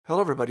Hello,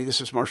 everybody. This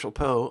is Marshall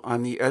Poe.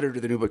 I'm the editor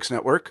of the New Books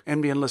Network.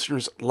 NBN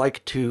listeners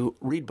like to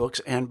read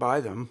books and buy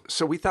them.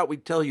 So we thought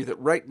we'd tell you that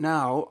right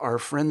now, our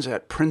friends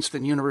at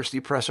Princeton University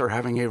Press are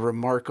having a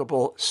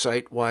remarkable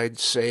site-wide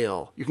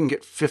sale. You can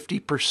get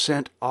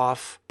 50%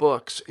 off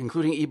books,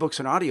 including ebooks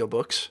and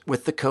audiobooks,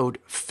 with the code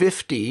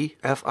 50,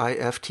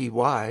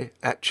 F-I-F-T-Y,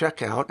 at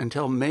checkout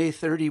until May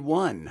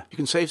 31. You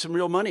can save some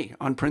real money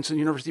on Princeton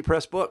University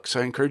Press books.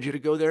 I encourage you to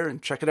go there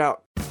and check it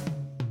out.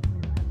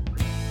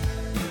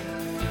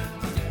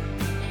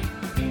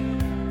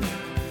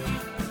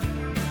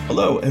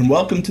 Hello, and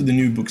welcome to the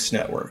New Books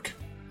Network.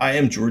 I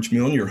am George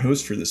Milne, your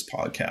host for this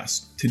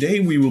podcast.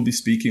 Today, we will be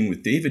speaking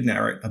with David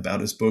Narrett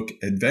about his book,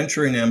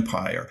 Adventure and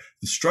Empire,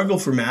 The Struggle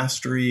for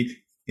Mastery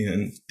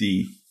in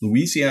the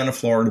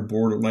Louisiana-Florida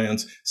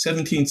Borderlands,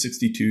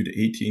 1762 to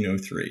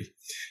 1803. It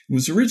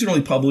was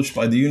originally published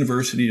by the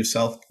University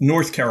of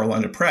North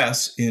Carolina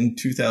Press in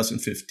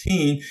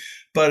 2015,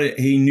 but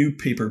a new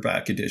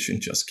paperback edition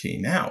just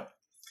came out.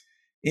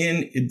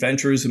 In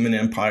Adventurism and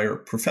Empire,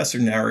 Professor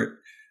Narrett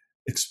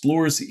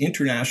explores the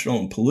international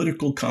and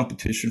political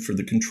competition for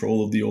the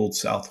control of the Old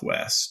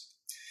Southwest.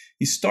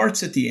 He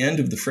starts at the end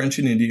of the French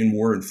and Indian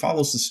War and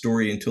follows the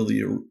story until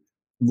the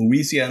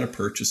Louisiana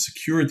Purchase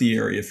secured the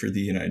area for the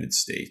United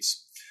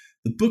States.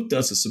 The book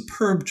does a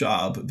superb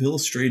job of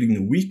illustrating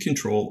the weak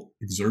control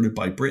exerted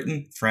by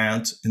Britain,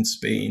 France, and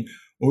Spain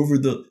over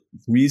the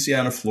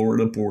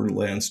Louisiana-Florida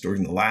borderlands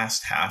during the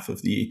last half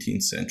of the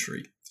 18th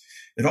century.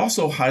 It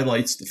also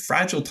highlights the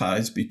fragile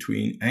ties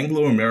between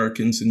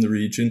Anglo-Americans in the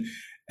region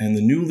and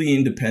the newly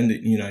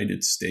independent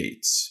United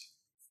States.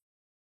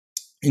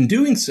 In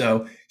doing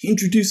so, he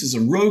introduces a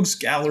rogues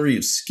gallery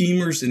of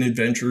schemers and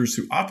adventurers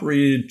who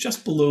operated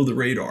just below the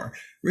radar,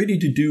 ready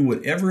to do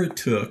whatever it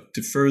took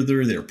to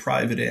further their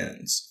private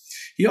ends.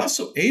 He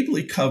also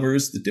ably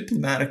covers the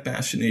diplomatic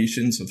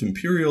machinations of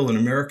imperial and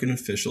American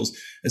officials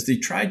as they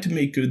tried to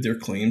make good their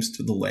claims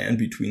to the land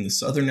between the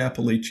southern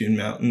Appalachian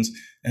Mountains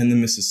and the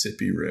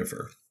Mississippi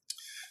River.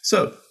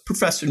 So,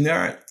 Professor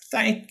Narrett,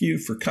 thank you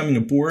for coming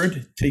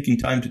aboard, taking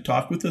time to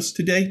talk with us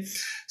today.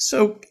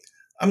 So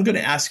I'm going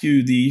to ask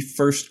you the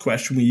first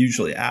question we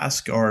usually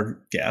ask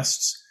our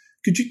guests.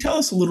 Could you tell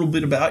us a little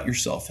bit about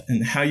yourself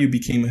and how you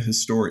became a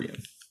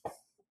historian?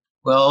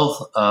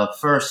 Well,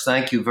 first,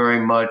 thank you very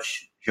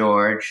much,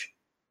 George.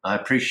 I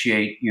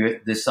appreciate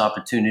this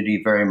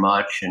opportunity very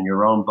much and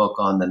your own book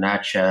on the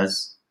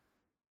Natchez.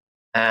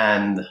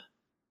 And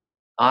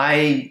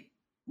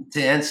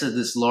to answer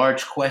this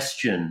large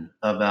question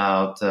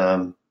about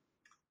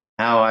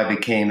how I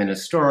became an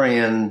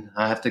historian,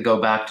 I have to go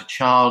back to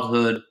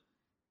childhood,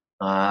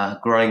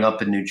 growing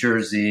up in New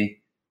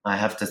Jersey. I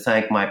have to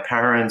thank my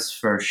parents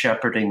for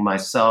shepherding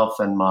myself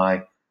and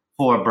my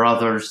four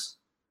brothers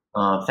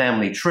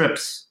family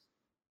trips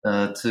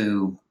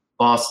to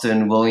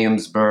Boston,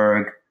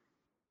 Williamsburg,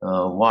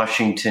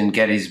 Washington,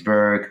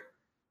 Gettysburg,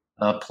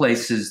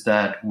 places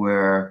that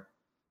were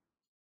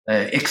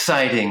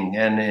exciting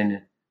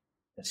and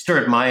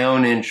stirred my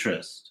own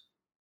interest.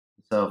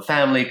 So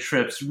family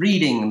trips,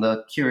 reading,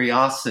 the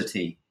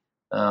curiosity,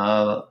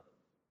 my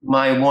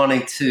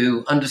wanting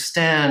to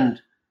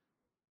understand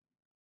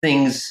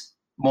things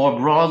more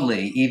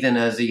broadly, even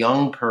as a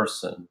young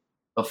person,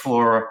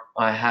 before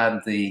I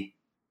had the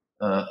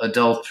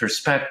adult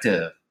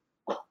perspective.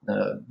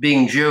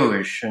 Being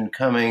Jewish and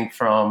coming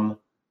from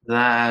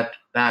that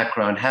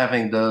background,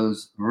 having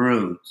those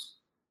roots,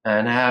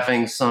 and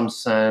having some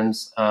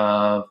sense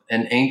of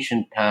an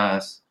ancient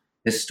past,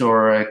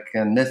 historic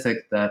and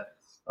mythic, that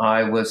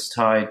I was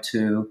tied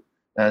to,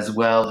 as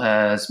well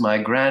as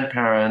my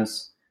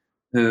grandparents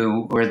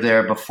who were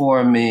there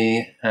before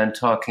me and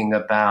talking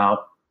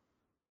about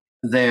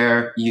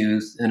their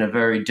youth in a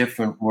very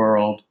different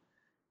world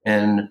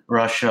in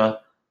Russia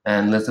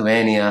and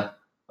Lithuania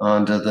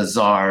under the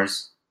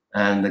Tsars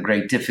and the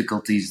great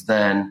difficulties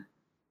then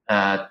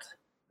at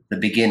the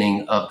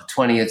beginning of the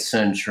 20th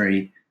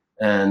century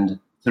and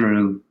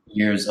through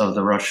years of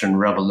the Russian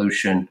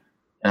Revolution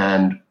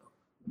and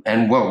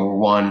World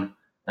War I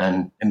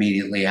and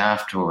immediately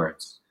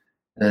afterwards.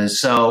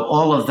 So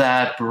all of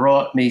that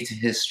brought me to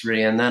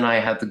history, and then I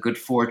had the good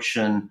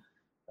fortune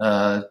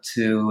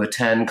to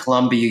attend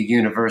Columbia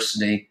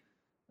University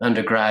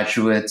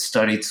undergraduate,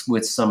 studied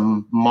with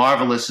some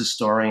marvelous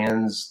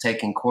historians,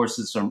 taking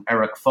courses from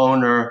Eric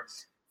Foner.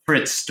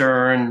 Fritz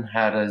Stern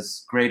had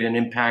as great an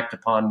impact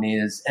upon me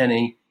as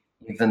any,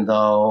 even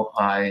though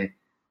I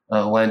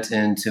went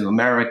into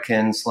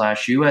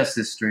American/U.S.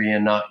 history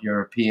and not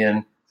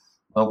European.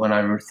 But when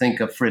I think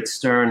of Fritz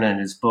Stern and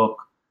his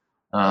book,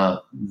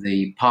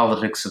 The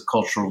Politics of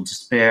Cultural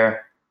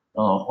Despair,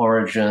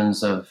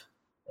 Origins of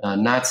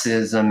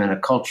Nazism in a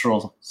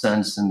Cultural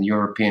Sense in the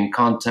European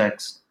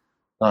Context,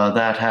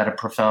 that had a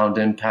profound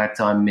impact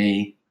on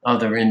me.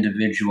 Other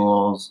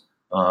individuals,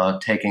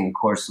 taking a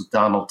course with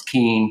Donald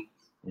Keene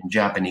in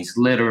Japanese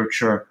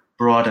literature,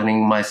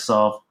 broadening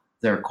myself.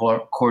 There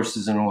are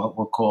courses in what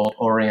were called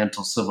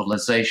Oriental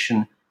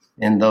civilization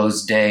in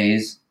those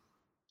days,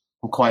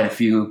 quite a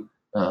few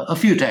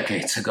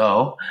decades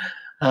ago.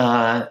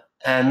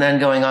 and then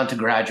going on to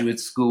graduate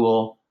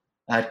school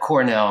at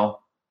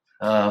Cornell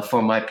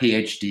for my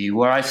PhD,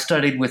 where I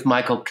studied with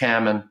Michael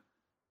Kamen,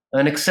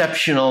 an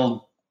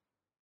exceptional,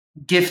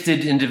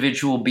 gifted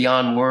individual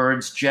beyond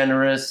words,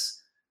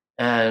 generous,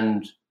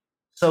 and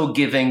so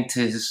giving to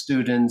his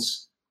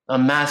students, a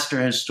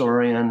master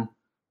historian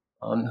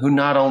who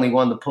not only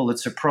won the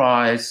Pulitzer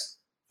Prize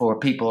for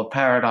People of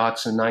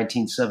Paradox in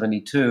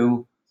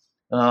 1972,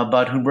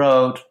 but who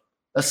wrote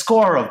a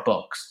score of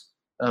books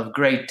of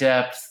great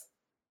depth: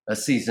 A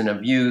Season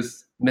of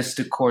Youth,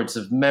 Mystic Chords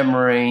of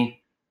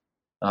Memory,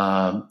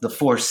 The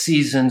Four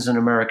Seasons in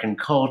American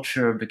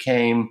Culture,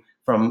 became,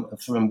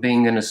 from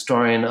being an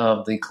historian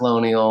of the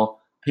colonial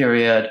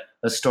period,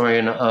 a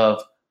historian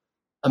of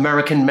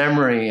American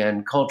memory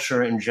and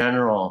culture in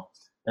general,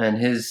 and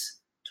his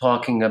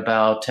talking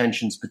about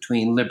tensions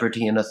between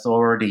liberty and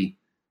authority,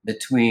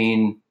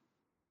 between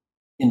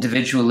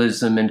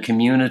individualism and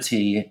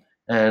community,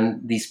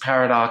 and these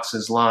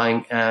paradoxes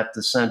lying at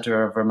the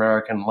center of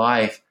American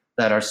life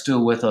that are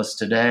still with us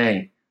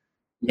today.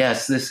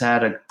 Yes, this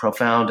had a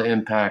profound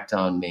impact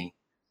on me.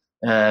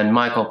 And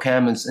Michael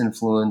Kamen's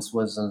influence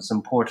was as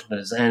important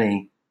as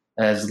any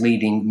as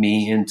leading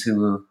me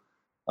into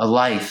a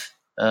life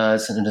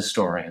as an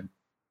historian.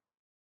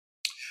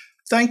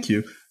 Thank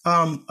you.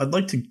 I'd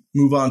like to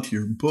move on to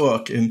your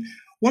book. And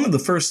one of the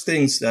first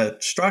things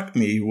that struck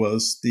me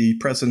was the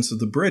presence of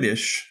the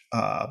British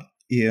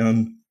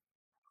in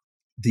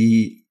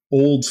the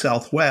Old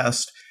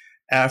Southwest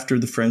after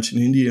the French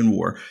and Indian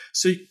War.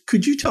 So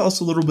could you tell us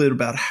a little bit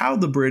about how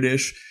the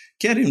British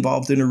get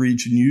involved in a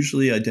region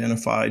usually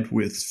identified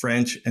with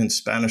French and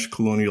Spanish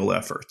colonial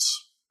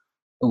efforts?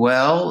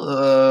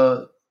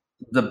 Well,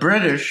 the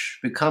British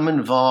become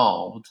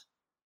involved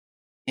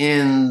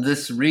in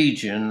this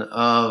region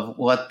of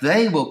what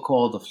they will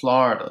call the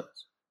Floridas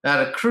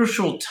at a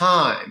crucial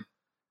time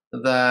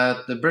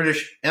that the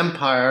British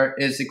Empire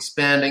is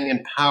expanding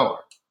in power.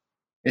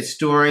 It's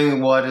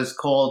during what is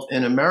called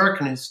in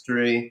American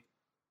history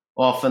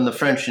often the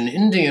French and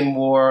Indian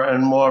War,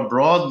 and more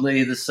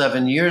broadly the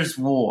 7 Years'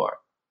 War,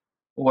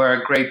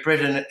 where Great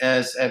Britain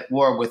is at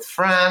war with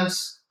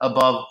France,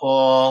 above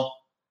all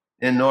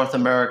in North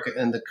America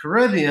and the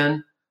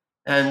Caribbean,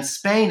 and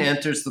Spain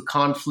enters the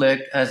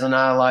conflict as an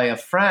ally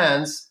of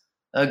France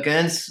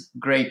against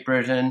Great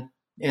Britain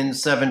in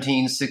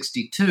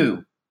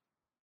 1762.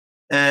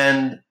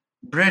 And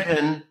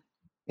Britain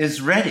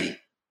is ready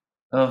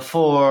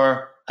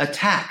for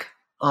attack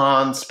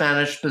on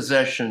Spanish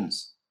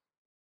possessions.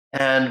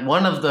 And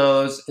one of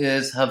those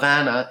is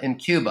Havana in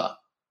Cuba.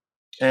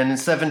 And in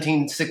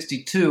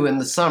 1762, in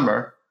the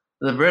summer,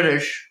 the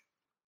British,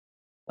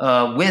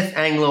 with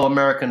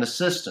Anglo-American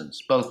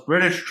assistance, both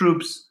British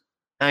troops,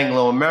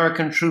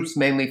 Anglo-American troops,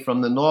 mainly from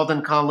the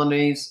northern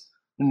colonies,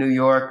 New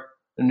York,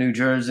 New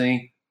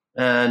Jersey,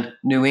 and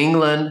New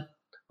England,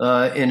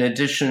 in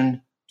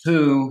addition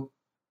to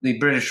the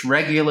British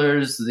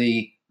regulars,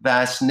 the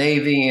vast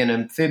navy and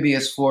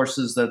amphibious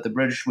forces that the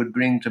British would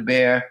bring to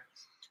bear,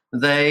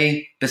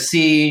 they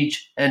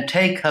besiege and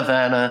take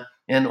Havana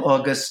in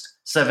August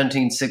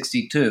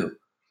 1762.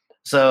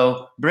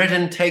 So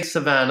Britain takes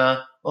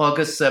Havana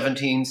August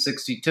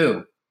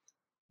 1762.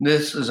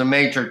 This is a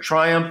major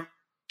triumph,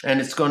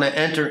 and it's going to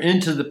enter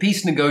into the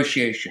peace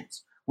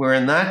negotiations, where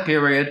in that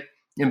period,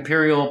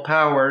 imperial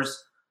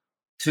powers,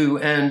 to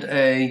end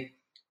a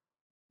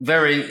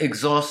very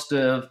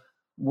exhaustive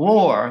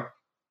war,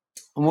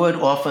 would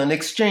often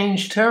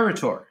exchange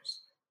territories.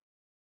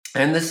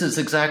 And this is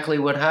exactly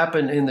what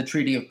happened in the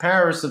Treaty of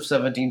Paris of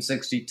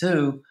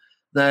 1762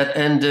 that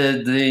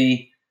ended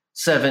the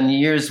 7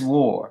 Years'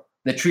 War.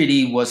 The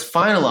treaty was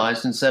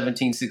finalized in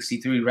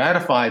 1763,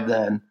 ratified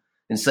then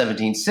in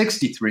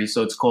 1763,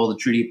 so it's called the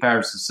Treaty of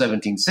Paris of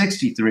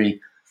 1763.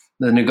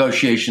 The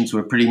negotiations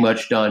were pretty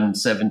much done in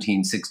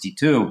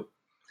 1762.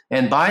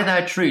 And by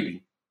that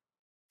treaty,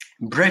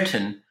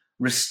 Britain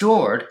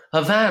restored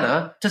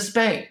Havana to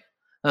Spain.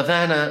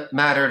 Havana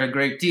mattered a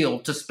great deal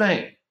to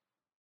Spain.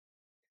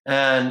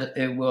 And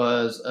it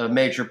was a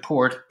major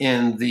port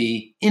in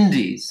the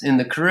Indies, in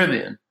the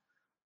Caribbean.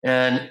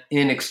 And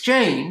in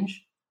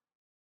exchange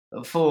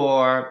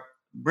for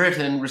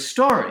Britain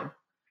restoring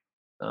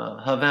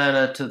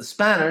Havana to the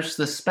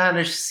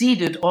Spanish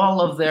ceded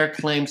all of their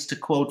claims to,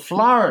 quote,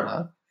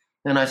 Florida.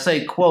 And I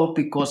say, quote,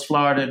 because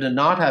Florida did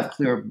not have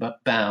clear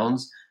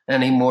bounds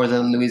any more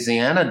than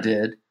Louisiana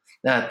did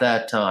at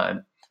that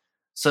time.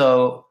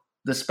 So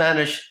the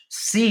Spanish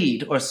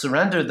cede or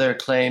surrender their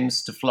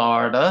claims to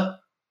Florida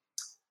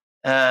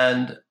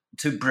and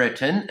to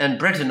Britain, and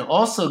Britain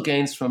also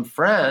gains from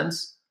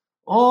France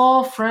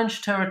all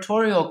French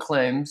territorial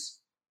claims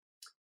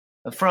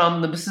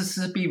from the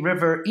Mississippi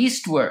River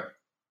eastward,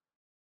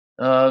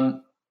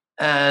 and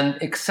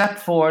except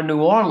for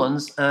New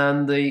Orleans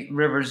and the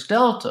river's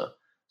delta.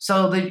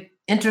 So the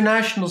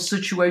international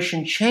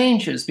situation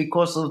changes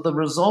because of the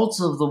results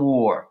of the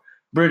war.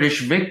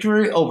 British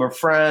victory over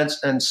France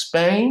and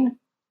Spain,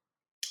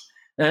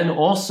 and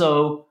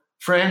also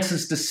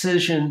France's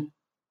decision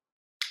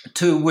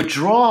to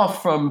withdraw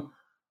from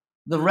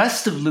the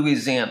rest of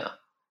Louisiana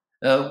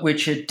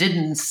which it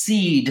didn't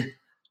cede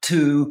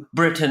to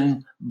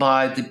Britain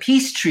by the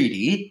peace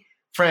treaty,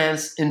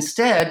 France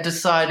instead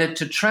decided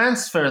to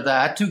transfer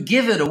that, to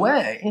give it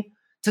away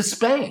to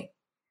Spain.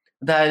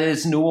 That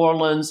is New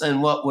Orleans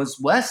and what was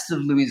west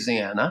of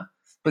Louisiana,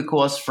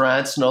 because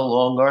France no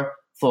longer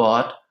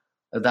thought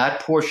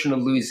that portion of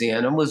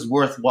Louisiana was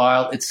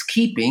worthwhile its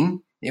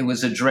keeping. It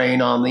was a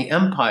drain on the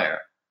empire.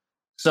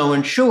 So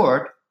in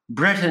short,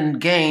 Britain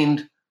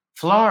gained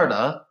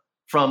Florida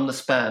from the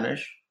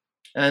Spanish,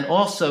 and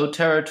also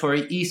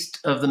territory east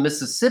of the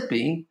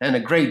Mississippi, and a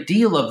great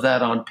deal of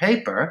that on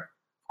paper.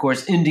 Of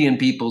course, Indian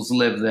peoples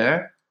live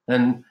there,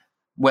 and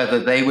whether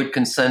they would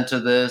consent to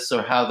this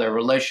or how their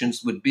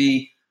relations would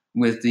be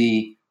with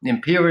the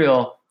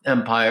imperial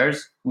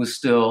empires was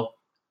still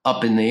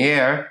up in the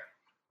air.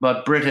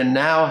 But Britain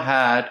now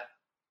had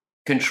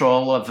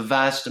control of a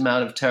vast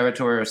amount of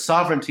territory, or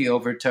sovereignty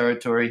over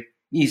territory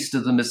east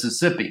of the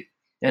Mississippi.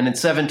 And in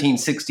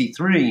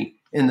 1763,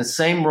 in the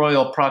same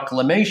royal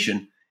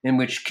proclamation in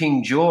which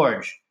King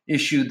George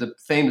issued the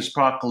famous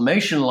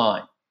proclamation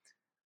line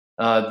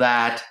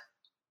that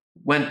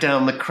went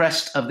down the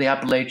crest of the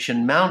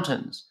Appalachian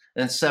Mountains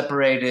and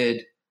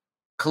separated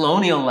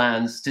colonial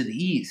lands to the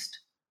east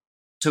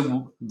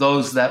to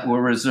those that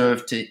were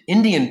reserved to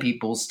Indian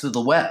peoples to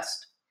the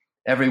west.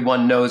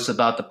 Everyone knows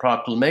about the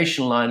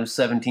proclamation line of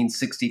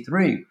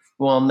 1763.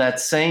 Well, in that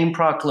same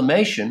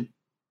proclamation,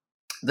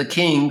 the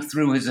king,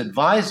 through his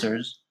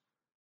advisors,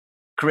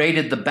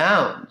 created the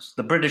bounds.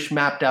 The British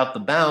mapped out the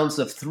bounds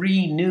of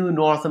 3 new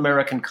North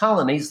American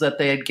colonies that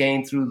they had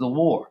gained through the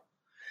war.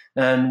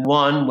 And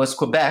one was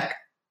Quebec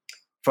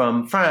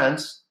from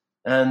France,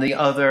 and the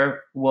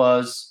other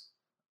was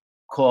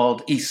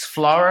called East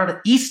Florida,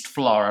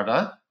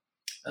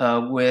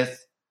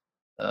 with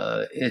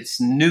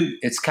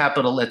its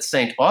capital at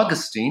St.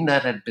 Augustine,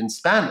 that had been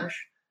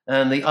Spanish,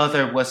 and the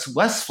other was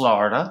West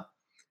Florida,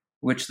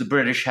 which the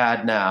British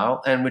had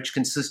now, and which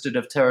consisted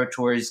of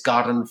territories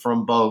gotten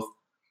from both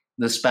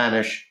the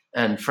Spanish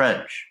and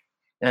French.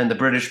 And the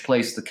British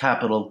placed the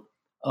capital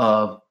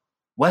of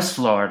West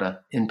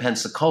Florida in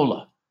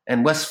Pensacola.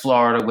 And West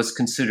Florida was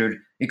considered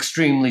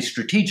extremely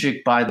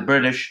strategic by the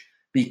British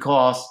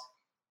because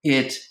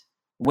it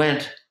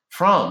went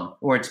from,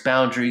 or its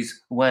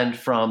boundaries went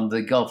from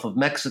the Gulf of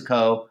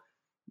Mexico,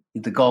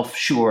 the Gulf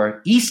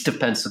Shore east of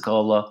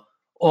Pensacola,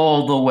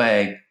 all the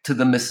way to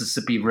the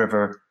Mississippi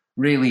River,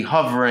 really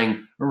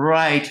hovering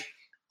right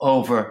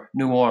over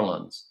New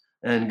Orleans.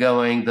 And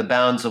the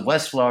bounds of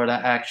West Florida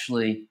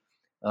actually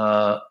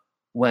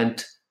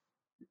went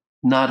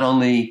not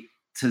only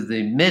to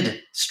the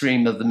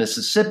midstream of the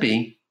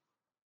Mississippi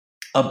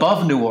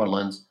above New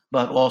Orleans,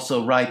 but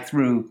also right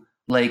through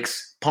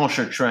Lakes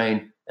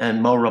Pontchartrain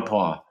and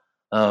Maurepas,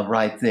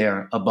 right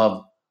there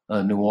above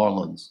New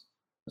Orleans.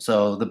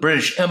 So the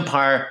British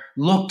Empire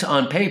looked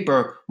on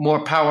paper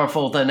more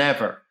powerful than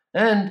ever,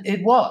 and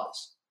it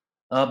was.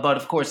 But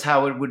of course,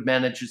 how it would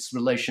manage its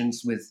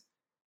relations with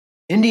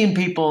Indian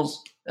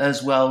peoples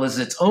as well as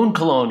its own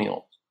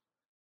colonials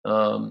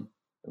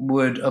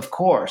would, of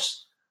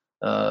course,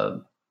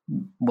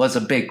 was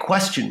a big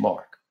question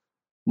mark.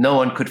 No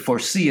one could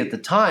foresee at the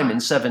time in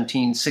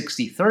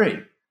 1763,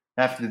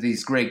 after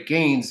these great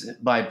gains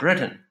by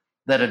Britain,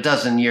 that a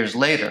dozen years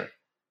later,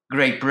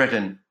 Great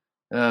Britain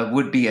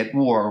would be at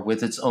war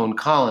with its own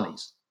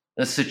colonies,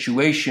 a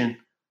situation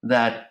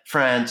that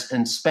France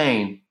and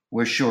Spain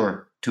were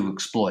sure to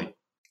exploit.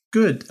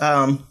 Good.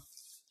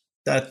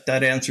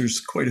 That answers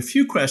quite a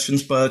few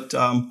questions, but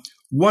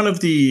one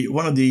of the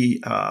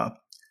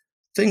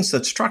things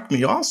that struck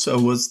me also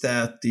was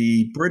that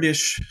the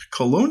British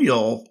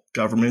colonial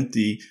government,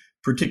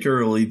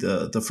 particularly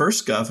the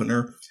first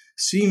governor,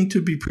 seemed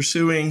to be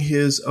pursuing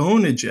his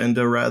own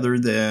agenda rather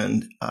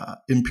than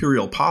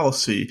imperial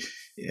policy,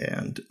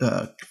 and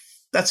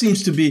that's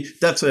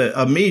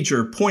a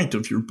major point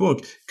of your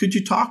book. Could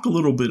you talk a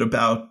little bit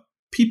about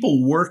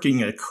people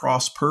working at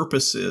cross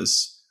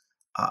purposes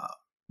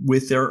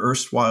with their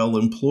erstwhile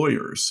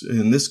employers,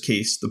 in this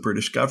case, the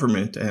British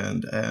government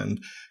and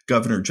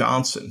Governor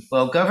Johnson?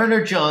 Well,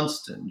 Governor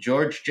Johnston,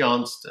 George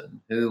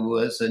Johnston, who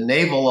was a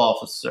naval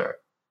officer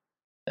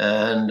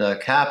and a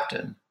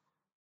captain,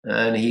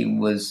 and he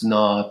was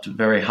not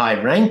very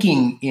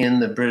high-ranking in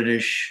the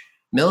British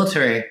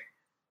military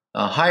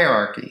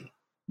hierarchy,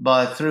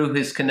 but through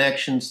his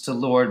connections to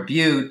Lord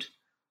Bute,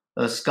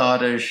 a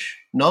Scottish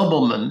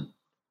nobleman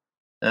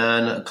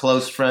and a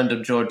close friend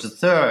of George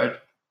III,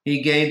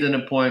 he gained an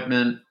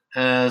appointment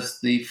as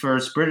the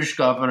first British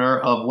governor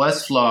of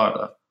West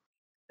Florida.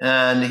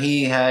 And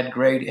he had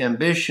great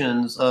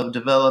ambitions of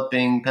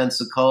developing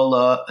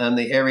Pensacola and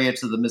the area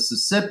to the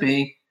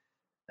Mississippi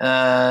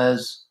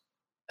as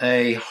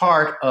a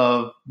heart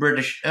of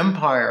British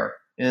Empire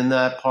in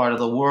that part of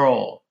the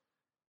world.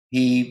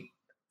 He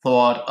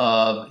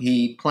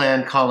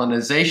planned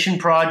colonization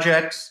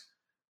projects.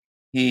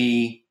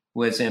 He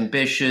was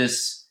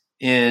ambitious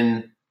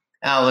in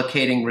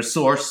allocating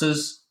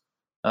resources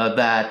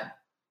that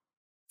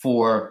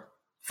for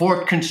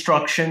fort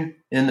construction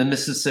in the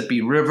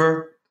Mississippi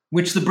River,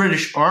 which the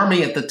British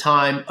Army at the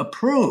time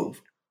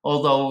approved,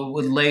 although it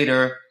would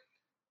later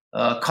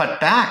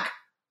cut back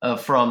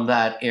from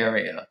that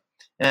area.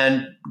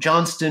 And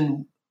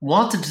Johnston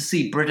wanted to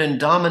see Britain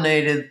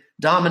dominate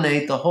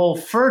the whole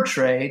fur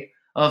trade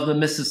of the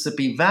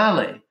Mississippi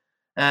Valley.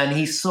 And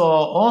he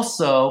saw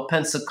also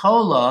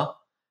Pensacola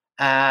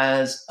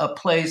as a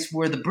place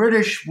where the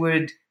British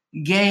would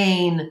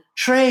gain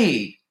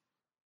trade,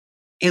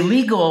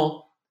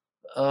 illegal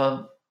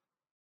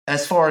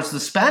as far as the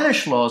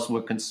Spanish laws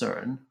were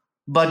concerned,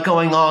 but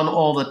going on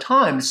all the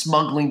time,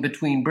 smuggling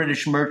between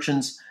British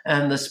merchants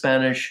and the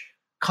Spanish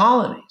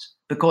colonies,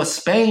 because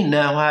Spain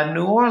now had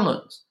New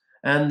Orleans,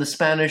 and the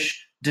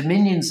Spanish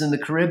dominions in the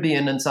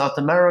Caribbean and South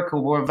America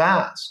were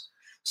vast.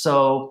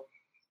 So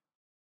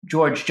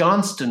George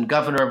Johnston,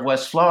 governor of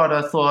West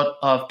Florida, thought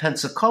of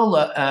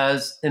Pensacola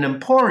as an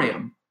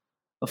emporium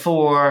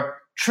for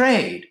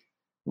trade,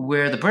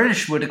 where the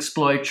British would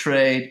exploit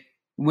trade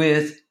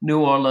with New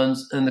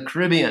Orleans and the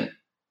Caribbean,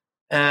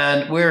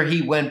 and where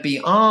he went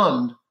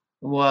beyond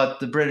what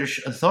the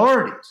British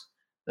authorities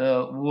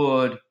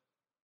would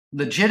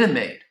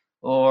legitimate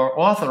or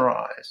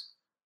authorize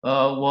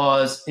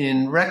was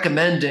in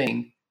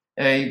recommending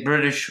a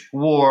British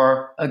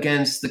war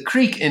against the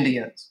Creek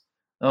Indians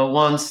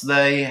once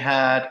they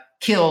had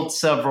killed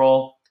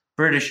several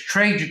British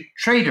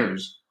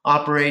traders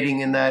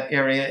operating in that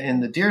area in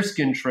the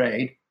deerskin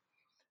trade.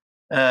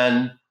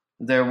 And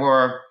there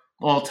were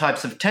all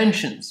types of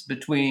tensions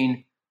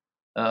between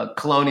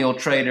colonial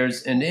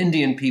traders and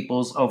Indian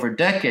peoples over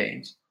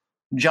decades.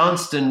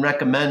 Johnston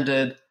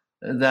recommended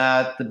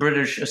that the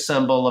British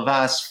assemble a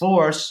vast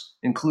force,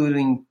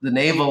 including the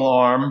naval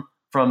arm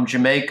from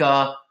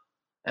Jamaica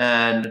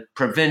and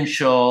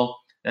provincial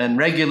and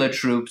regular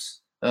troops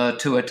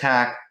to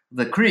attack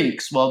the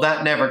Creeks. Well,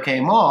 that never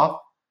came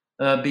off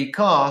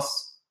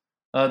because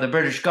the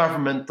British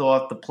government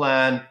thought the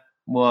plan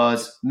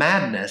was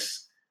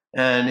madness,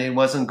 and it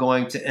wasn't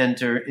going to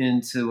enter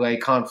into a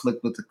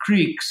conflict with the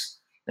Creeks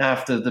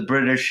after the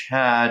British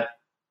had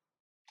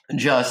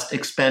just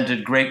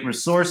expended great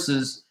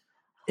resources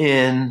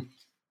in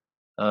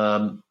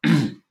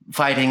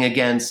fighting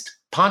against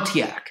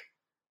Pontiac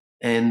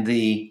in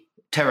the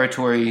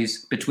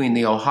territories between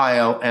the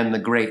Ohio and the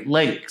Great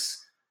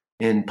Lakes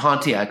in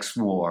Pontiac's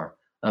War,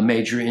 a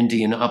major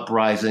Indian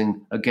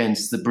uprising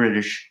against the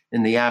British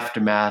in the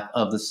aftermath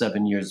of the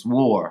 7 Years'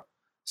 War.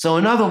 So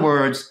in other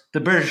words, the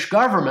British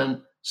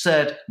government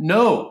said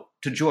no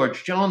to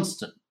George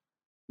Johnston.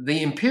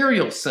 The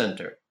Imperial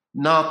Center,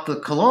 not the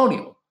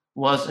colonial,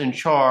 was in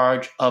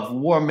charge of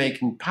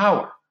war-making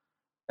power.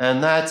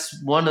 And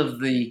that's one of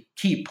the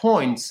key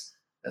points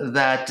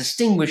that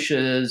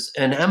distinguishes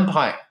an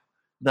empire,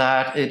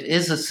 that it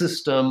is a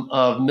system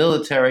of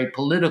military,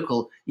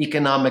 political,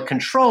 economic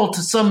control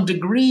to some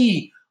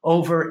degree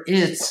over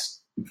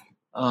its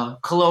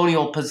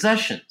colonial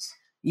possessions.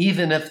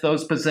 Even if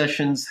those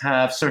possessions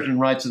have certain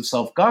rights of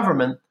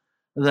self-government,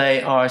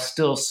 they are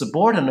still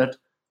subordinate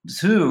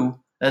to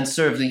and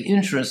serve the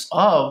interests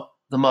of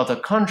the mother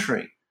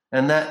country.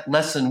 And that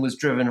lesson was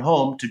driven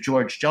home to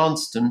George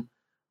Johnston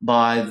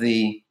by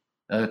the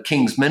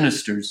king's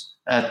ministers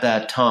at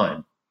that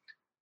time.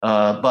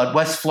 But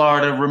West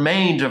Florida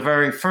remained a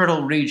very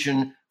fertile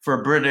region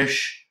for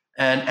British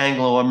and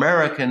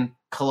Anglo-American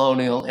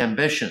colonial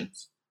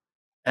ambitions.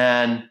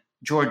 And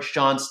George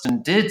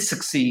Johnston did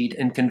succeed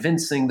in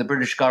convincing the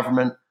British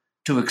government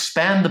to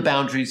expand the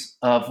boundaries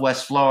of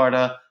West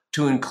Florida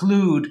to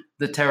include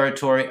the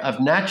territory of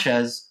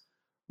Natchez,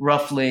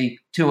 roughly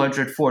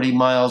 240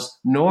 miles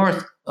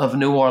north of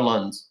New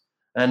Orleans.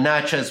 And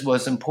Natchez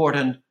was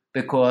important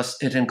because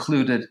it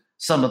included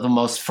some of the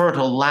most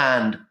fertile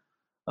land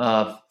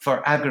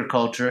for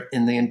agriculture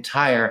in the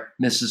entire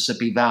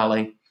Mississippi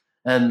Valley,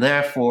 and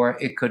therefore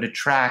it could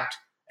attract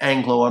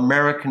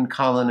Anglo-American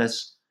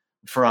colonists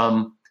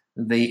from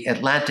the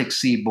Atlantic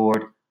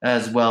seaboard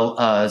as well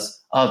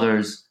as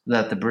others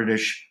that the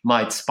British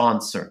might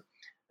sponsor.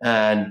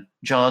 And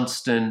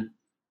Johnston,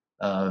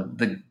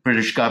 the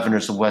British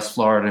governors of West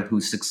Florida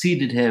who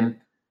succeeded him,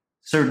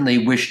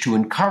 certainly wished to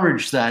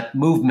encourage that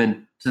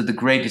movement to the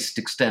greatest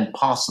extent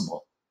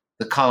possible,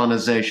 the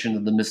colonization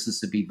of the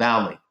Mississippi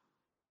Valley.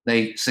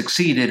 They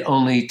succeeded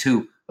only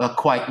to a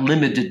quite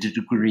limited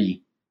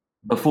degree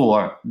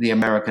before the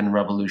American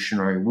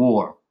Revolutionary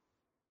War.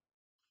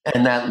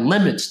 And that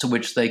limits to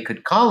which they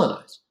could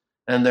colonize.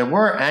 And there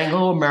were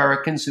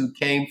Anglo-Americans who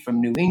came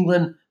from New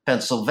England,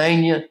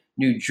 Pennsylvania,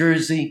 New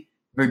Jersey,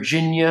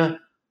 Virginia,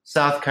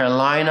 South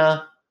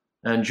Carolina,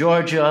 and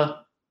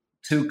Georgia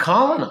to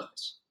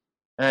colonize,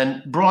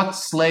 and brought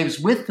slaves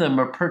with them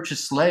or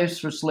purchased slaves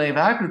for slave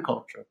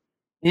agriculture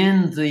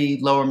in the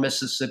lower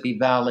Mississippi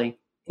Valley,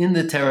 in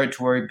the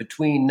territory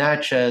between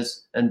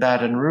Natchez and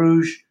Baton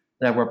Rouge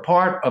that were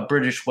part of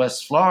British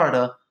West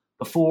Florida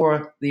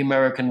before the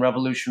American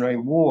Revolutionary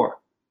War.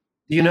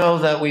 Do you know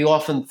that we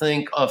often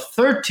think of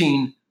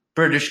 13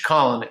 British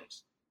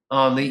colonies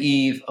on the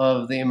eve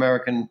of the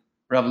American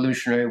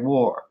Revolutionary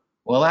War?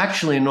 Well,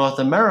 actually, in North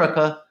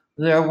America,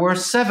 there were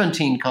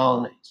 17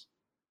 colonies.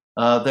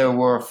 There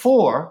were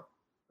 4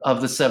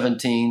 of the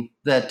 17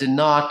 that did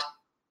not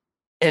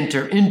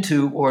enter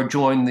into or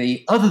join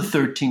the other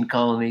 13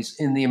 colonies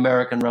in the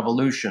American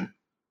Revolution.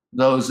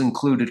 Those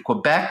included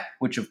Quebec,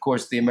 which of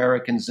course the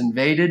Americans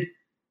invaded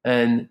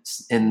and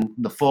in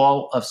the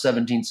fall of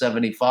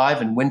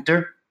 1775 in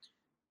winter,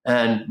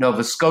 and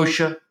Nova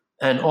Scotia,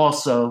 and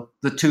also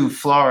the two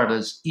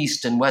Floridas,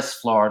 East and West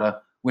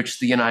Florida, which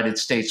the United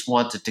States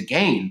wanted to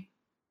gain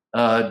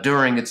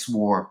during its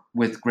war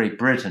with Great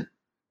Britain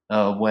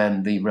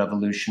when the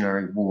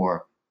Revolutionary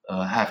War,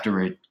 after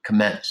it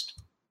commenced.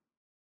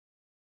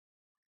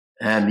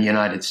 And the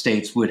United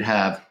States would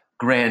have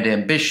grand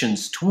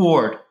ambitions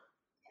toward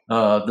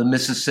the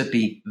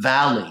Mississippi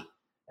Valley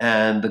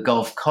and the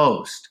Gulf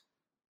Coast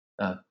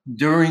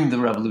during the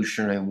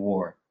Revolutionary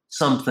War,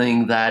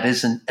 something that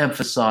isn't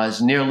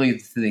emphasized nearly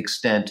to the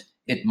extent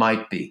it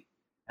might be.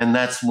 And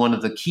that's one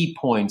of the key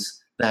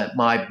points that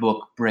my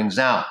book brings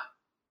out,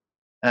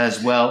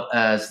 as well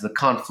as the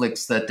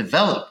conflicts that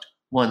developed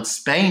once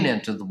Spain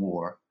entered the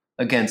war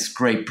against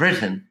Great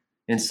Britain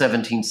in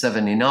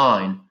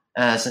 1779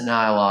 as an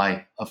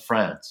ally of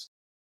France.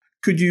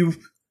 Could you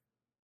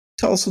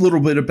tell us a little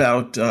bit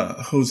about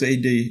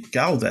José de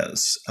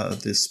Galvez,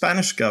 the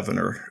Spanish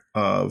governor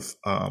of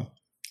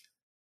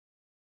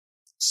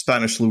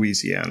Spanish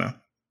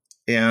Louisiana,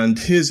 and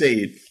his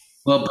aide?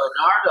 Well,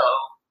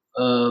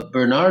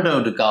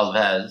 Bernardo de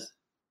Galvez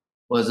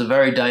was a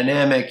very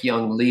dynamic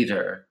young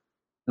leader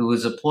who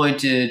was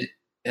appointed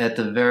at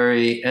the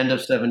very end of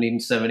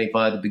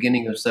 1775, the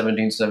beginning of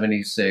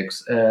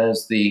 1776,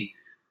 as the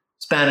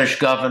Spanish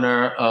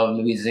governor of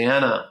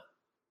Louisiana.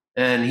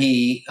 And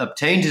he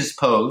obtained his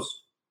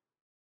post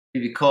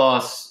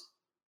because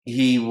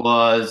he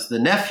was the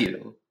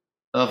nephew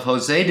of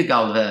José de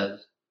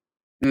Galvez,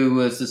 who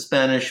was the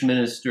Spanish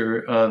minister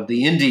of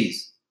the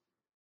Indies.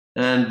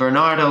 And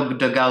Bernardo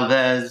de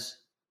Galvez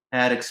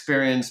had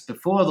experience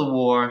before the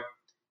war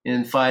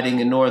in fighting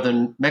in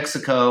northern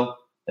Mexico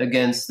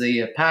against the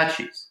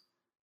Apaches.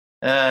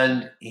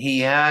 And he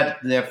had,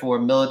 therefore,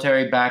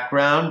 military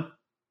background.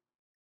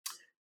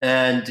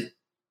 And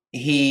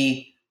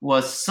he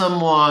was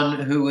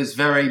someone who was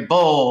very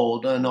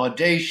bold and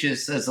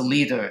audacious as a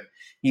leader.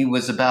 He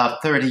was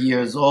about 30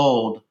 years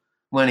old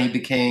when he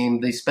became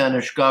the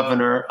Spanish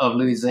governor of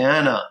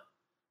Louisiana.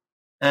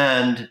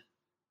 And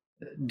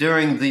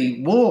during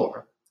the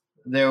war,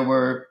 there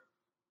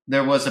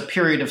was a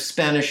period of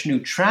Spanish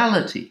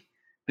neutrality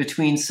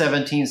between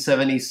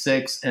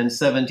 1776 and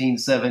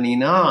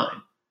 1779,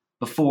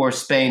 before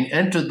Spain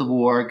entered the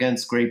war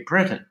against Great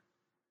Britain.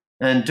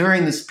 And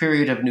during this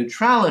period of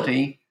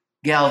neutrality,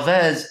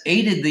 Galvez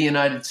aided the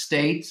United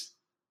States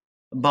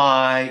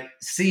by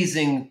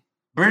seizing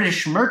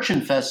British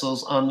merchant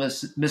vessels on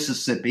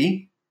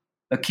Mississippi,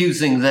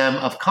 accusing them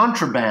of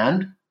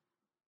contraband,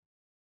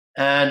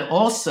 and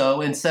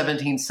also in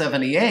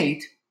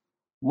 1778,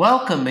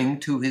 welcoming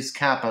to his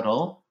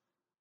capital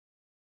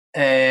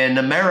an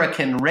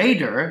American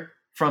raider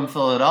from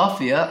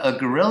Philadelphia, a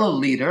guerrilla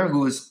leader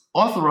who was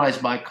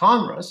authorized by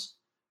Congress,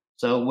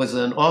 so it was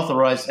an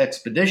authorized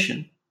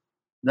expedition.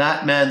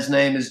 That man's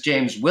name is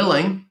James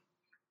Willing,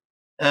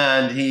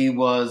 and he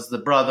was the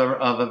brother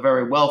of a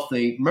very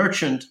wealthy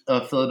merchant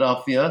of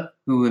Philadelphia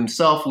who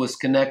himself was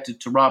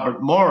connected to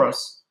Robert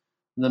Morris,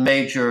 the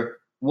major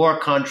war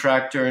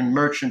contractor and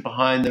merchant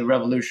behind the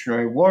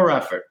Revolutionary War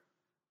effort.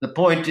 The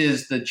point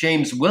is that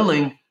James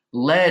Willing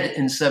led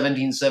in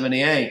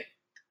 1778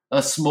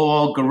 a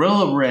small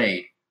guerrilla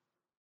raid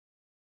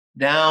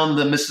down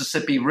the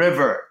Mississippi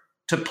River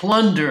to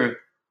plunder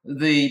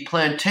the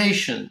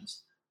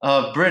plantations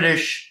of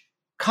British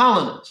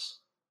colonists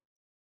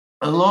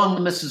along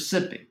the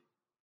Mississippi,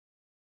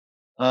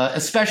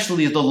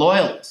 especially the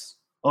Loyalists,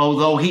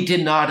 although he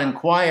did not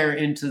inquire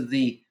into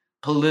the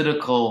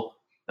political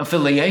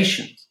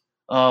affiliations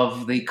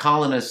of the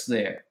colonists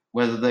there,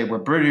 whether they were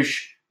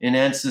British in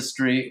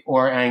ancestry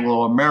or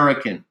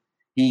Anglo-American.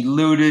 He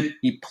looted,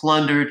 he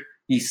plundered,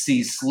 he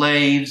seized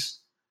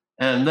slaves,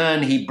 and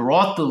then he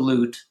brought the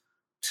loot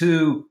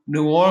to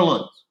New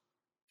Orleans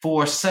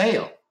for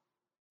sale,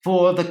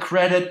 for the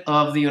credit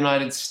of the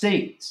United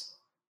States.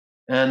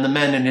 And the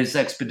men in his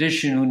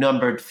expedition, who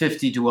numbered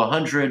 50 to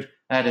 100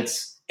 at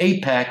its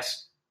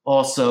apex,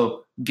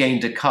 also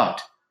gained a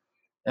cut.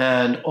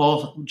 And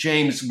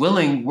James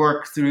Willing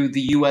worked through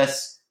the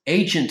U.S.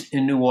 agent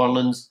in New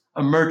Orleans,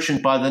 a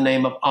merchant by the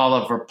name of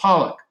Oliver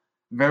Pollock,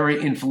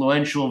 very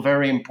influential,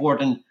 very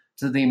important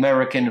to the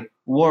American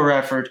war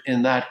effort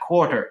in that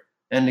quarter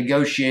and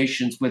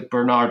negotiations with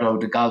Bernardo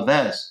de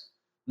Galvez.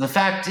 The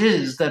fact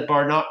is that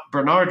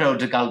Bernardo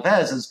de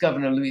Galvez, as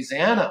governor of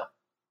Louisiana,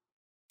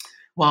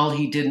 while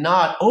he did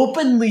not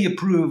openly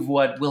approve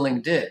what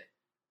Willing did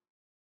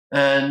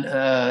and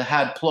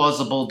had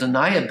plausible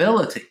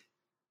deniability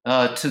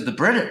to the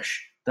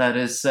British, that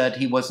is, said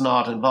he was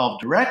not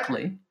involved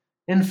directly,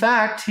 in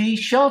fact, he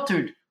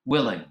sheltered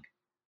Willing,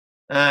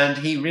 and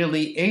he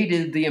really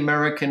aided the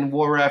American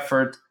war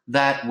effort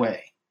that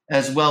way,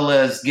 as well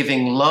as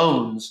giving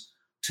loans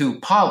to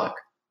Pollock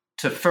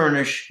to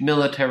furnish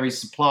military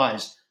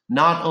supplies,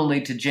 not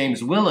only to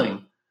James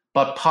Willing,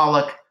 but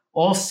Pollock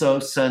also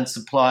sent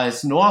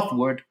supplies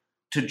northward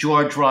to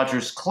George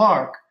Rogers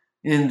Clark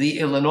in the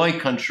Illinois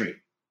country.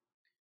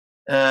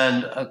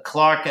 And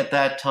Clark at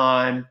that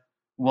time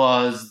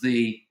was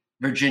the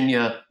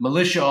Virginia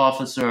militia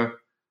officer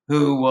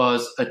who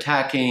was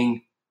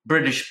attacking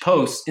British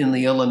posts in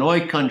the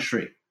Illinois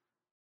country.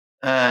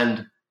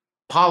 And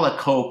Pollock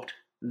hoped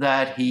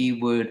that he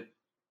would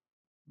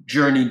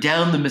journey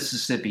down the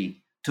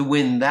Mississippi to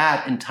win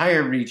that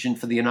entire region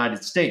for the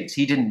United States.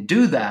 He didn't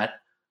do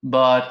that,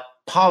 but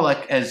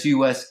Pollock, as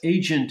U.S.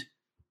 agent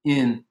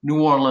in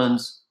New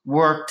Orleans,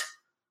 worked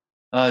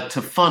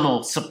to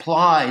funnel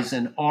supplies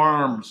and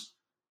arms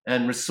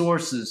and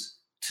resources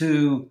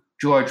to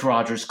George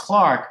Rogers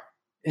Clark,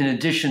 in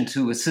addition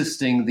to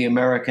assisting the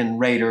American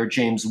raider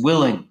James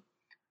Willing.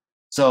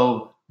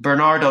 So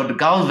Bernardo de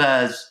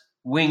Galvez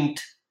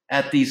winked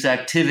at these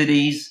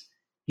activities.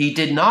 He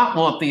did not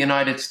want the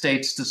United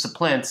States to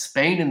supplant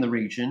Spain in the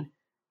region.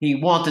 He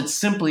wanted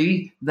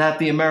simply that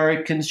the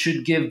Americans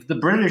should give the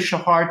British a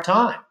hard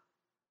time.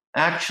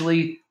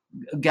 Actually,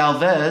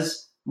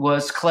 Galvez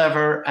was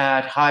clever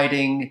at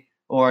hiding,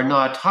 or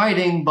not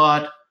hiding,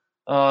 but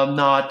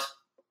not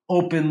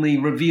openly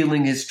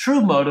revealing his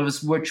true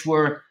motives, which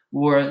were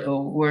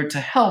to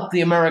help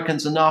the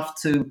Americans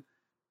enough to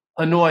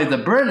annoy the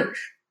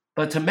British,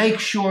 but to make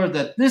sure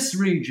that this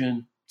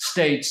region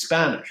stayed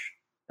Spanish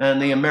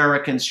and the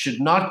Americans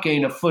should not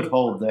gain a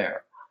foothold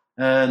there,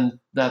 and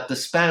that the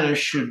Spanish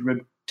should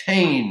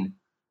retain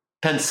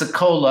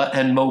Pensacola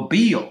and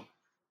Mobile,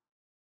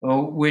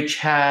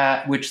 which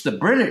the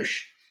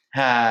British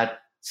had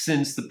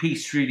since the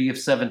peace treaty of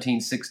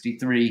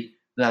 1763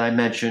 that I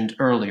mentioned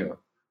earlier.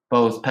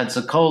 Both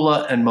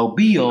Pensacola and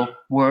Mobile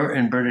were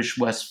in British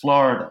West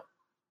Florida.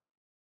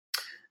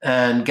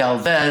 And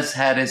Galvez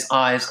had his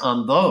eyes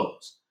on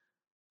those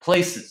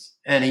places.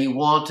 And he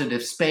wanted,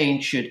 if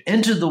Spain should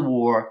enter the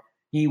war,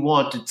 he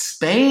wanted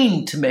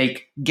Spain to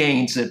make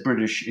gains at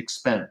British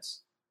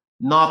expense,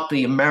 not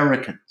the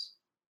Americans.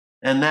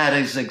 And that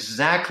is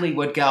exactly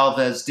what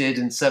Galvez did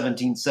in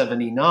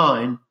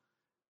 1779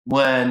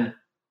 when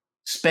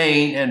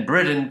Spain and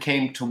Britain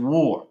came to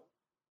war.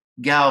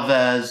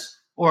 Galvez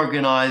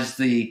organized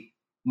the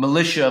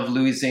militia of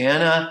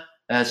Louisiana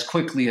as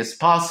quickly as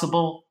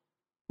possible,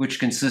 which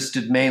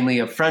consisted mainly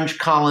of French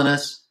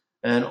colonists,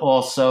 and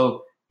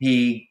also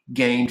he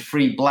gained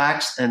free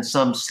blacks and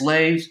some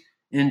slaves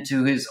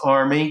into his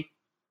army,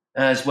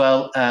 as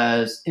well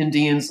as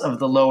Indians of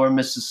the lower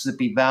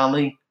Mississippi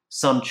Valley,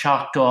 some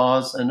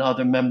Choctaws and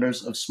other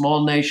members of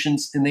small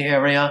nations in the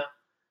area.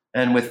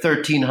 And with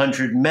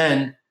 1,300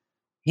 men,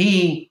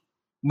 he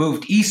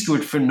moved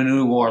eastward from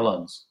New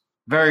Orleans.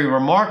 Very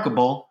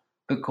remarkable,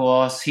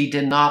 because he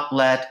did not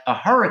let a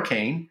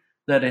hurricane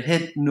that had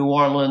hit New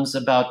Orleans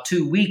about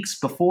 2 weeks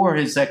before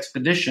his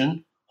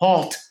expedition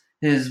halt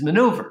his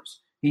maneuvers.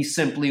 He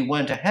simply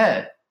went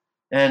ahead,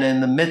 and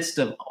in the midst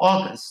of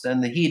August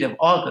and the heat of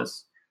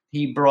August,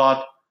 he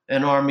brought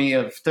an army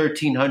of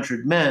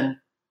 1,300 men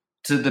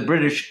to the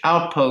British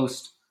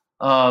outpost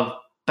of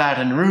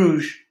Baton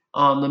Rouge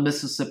on the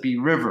Mississippi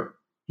River.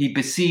 He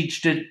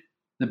besieged it.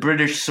 The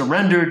British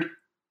surrendered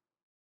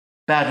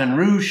Baton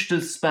Rouge to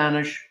the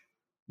Spanish.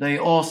 They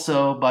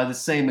also, by the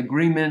same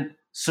agreement,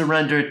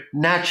 surrendered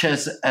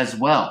Natchez as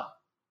well.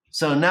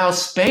 So now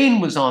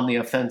Spain was on the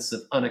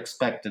offensive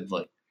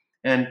unexpectedly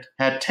and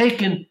had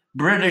taken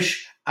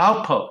British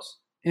outposts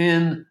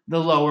in the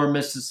lower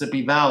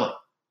Mississippi Valley,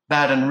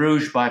 Baton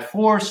Rouge by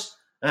force,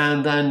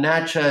 and then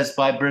Natchez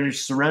by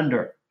British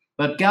surrender.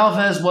 But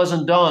Galvez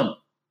wasn't done.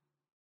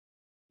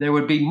 There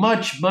would be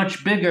much,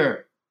 much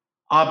bigger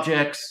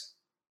objects,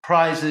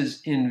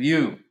 prizes in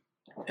view.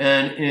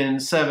 And in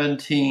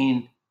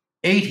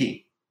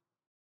 1780,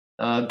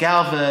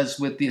 Galvez,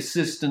 with the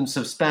assistance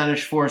of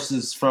Spanish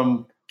forces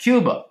from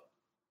Cuba,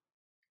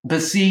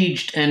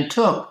 besieged and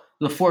took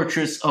the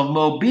fortress of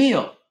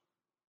Mobile,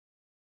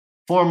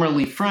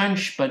 formerly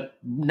French, but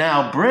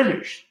now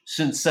British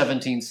since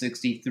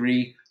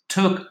 1763,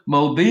 took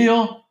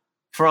Mobile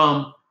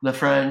from the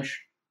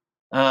French,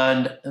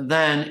 and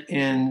then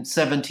in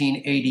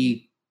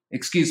 1780,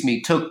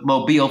 took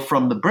Mobile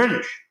from the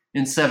British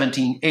in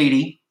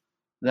 1780.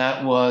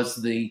 That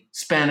was the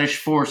Spanish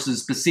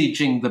forces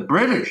besieging the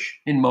British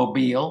in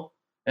Mobile,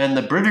 and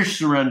the British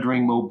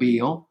surrendering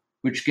Mobile,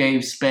 which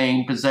gave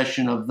Spain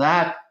possession of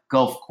that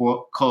Gulf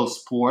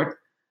Coast port.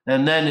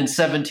 And then in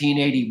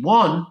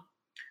 1781,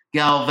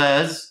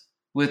 Galvez,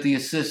 with the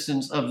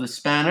assistance of the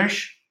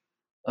Spanish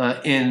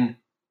in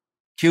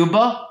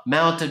Cuba,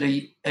 mounted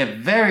a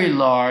very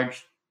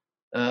large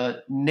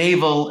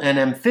naval and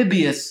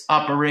amphibious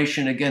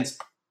operation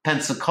against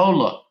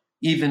Pensacola,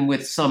 even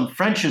with some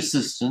French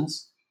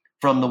assistance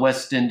from the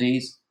West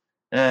Indies,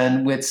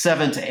 and with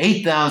 7,000 to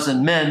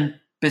 8,000 men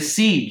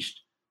besieged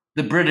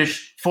the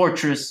British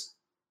fortress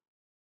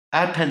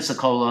at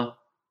Pensacola,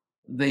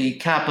 the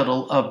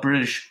capital of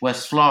British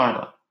West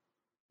Florida.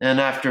 And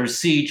after a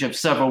siege of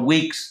several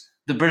weeks,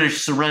 the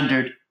British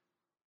surrendered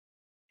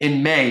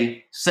in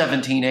May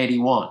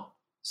 1781.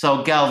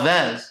 So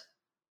Galvez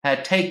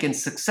had taken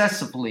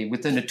successively,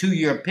 within a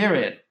 2-year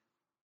period,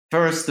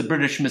 First, the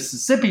British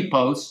Mississippi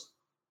posts,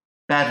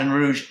 Baton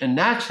Rouge and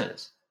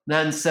Natchez.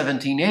 Then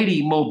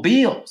 1780,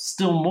 Mobile,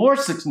 still more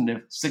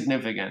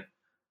significant.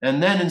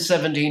 And then in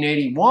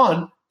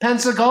 1781,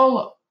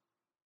 Pensacola.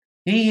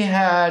 He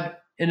had,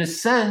 in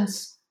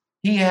essence,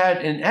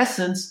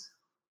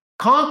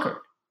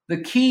 conquered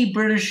the key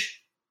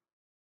British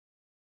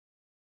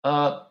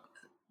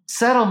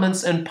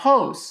settlements and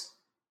posts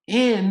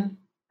and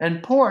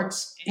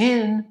ports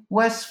in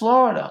West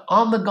Florida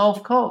on the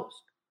Gulf Coast.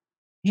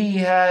 He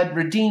had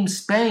redeemed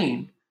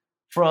Spain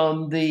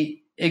from the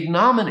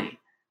ignominy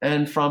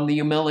and from the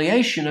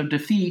humiliation of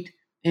defeat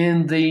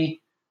in the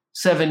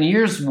 7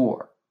 Years'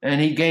 War,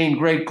 and he gained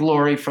great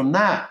glory from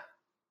that.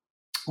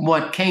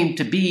 What came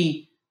to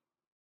be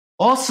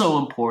also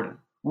important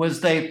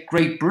was that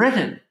Great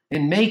Britain,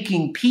 in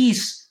making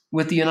peace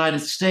with the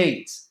United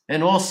States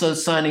and also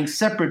signing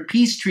separate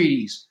peace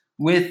treaties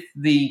with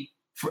the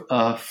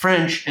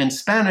French and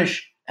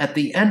Spanish at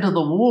the end of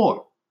the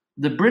war,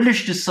 the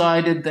British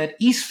decided that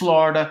East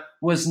Florida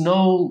was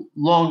no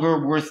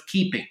longer worth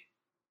keeping.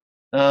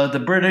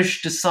 The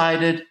British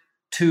decided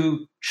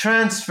to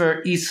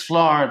transfer East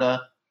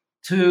Florida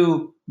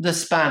to the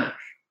Spanish.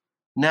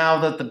 Now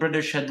that the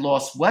British had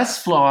lost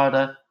West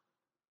Florida,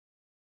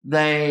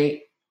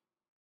 they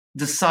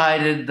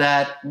decided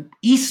that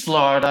East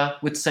Florida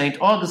with St.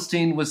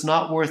 Augustine was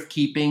not worth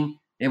keeping.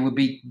 It would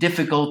be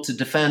difficult to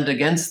defend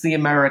against the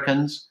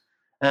Americans,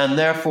 and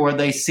therefore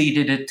they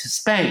ceded it to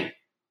Spain.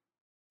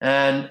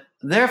 And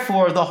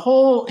therefore, the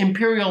whole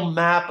imperial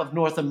map of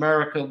North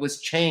America was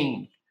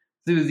changed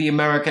through the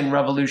American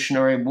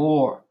Revolutionary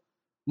War.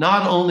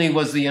 Not only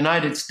was the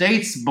United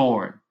States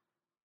born,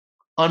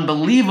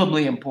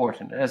 unbelievably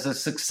important as a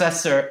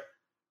successor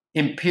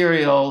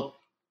imperial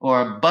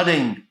or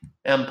budding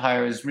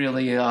empire, is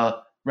really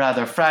a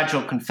rather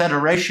fragile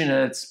confederation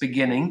at its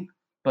beginning,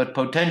 but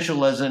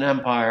potential as an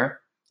empire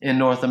in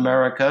North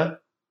America.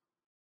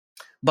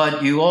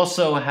 But you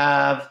also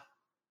have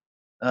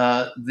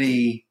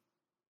the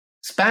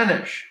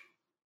Spanish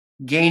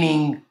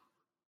gaining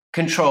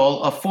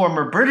control of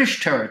former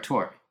British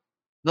territory,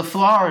 the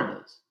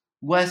Floridas,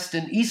 West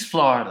and East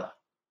Florida.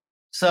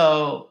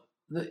 So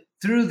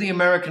through the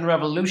American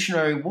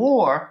Revolutionary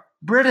War,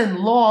 Britain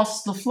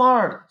lost the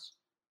Floridas.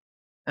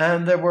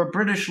 And there were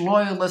British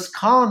loyalist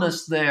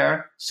colonists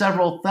there,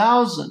 several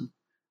thousand,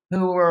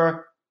 who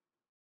were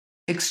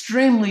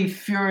extremely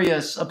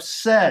furious,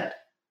 upset,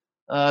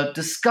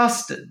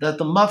 disgusted that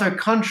the mother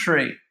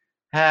country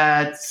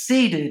had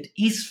ceded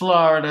East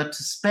Florida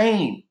to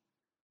Spain.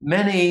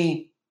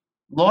 Many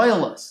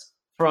loyalists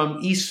from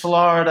East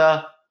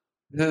Florida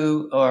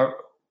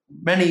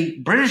many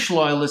British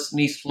loyalists in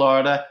East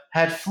Florida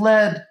had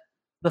fled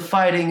the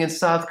fighting in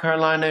South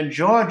Carolina and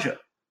Georgia.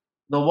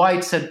 The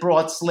whites had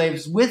brought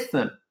slaves with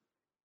them,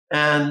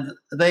 and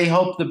they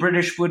hoped the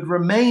British would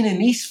remain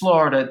in East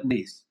Florida at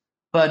least.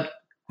 But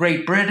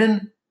Great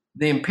Britain,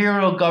 the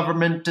imperial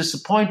government,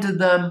 disappointed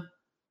them,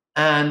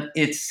 and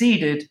it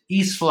ceded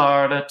East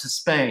Florida to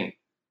Spain.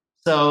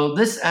 So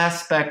this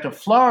aspect of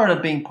Florida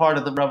being part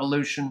of the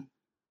revolution,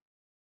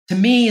 to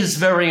me, is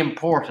very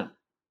important.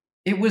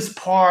 It was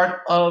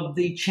part of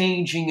the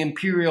changing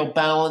imperial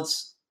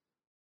balance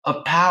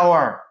of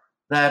power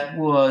that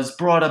was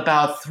brought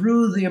about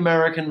through the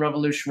American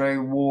Revolutionary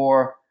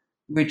War,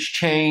 which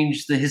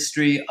changed the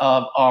history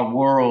of our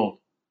world.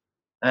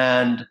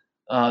 And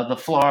the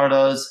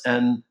Floridas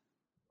and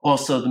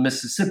also the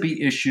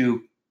Mississippi issue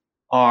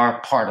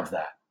are part of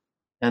that.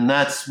 And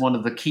that's one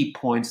of the key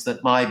points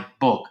that my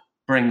book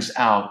brings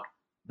out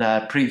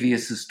that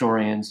previous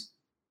historians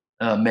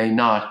have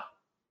not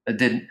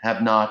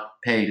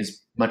paid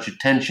as much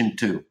attention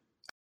to.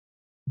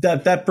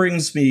 That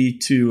brings me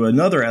to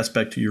another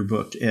aspect of your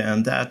book,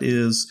 and that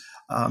is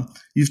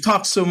you've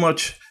talked so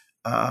much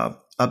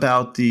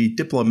about the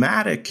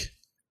diplomatic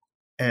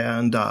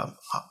and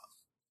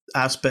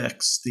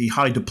aspects, the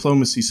high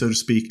diplomacy, so to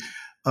speak,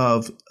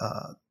 of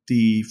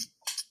the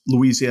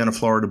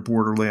Louisiana-Florida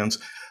borderlands,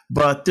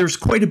 but there's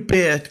quite a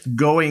bit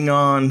going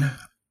on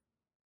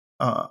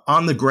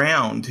the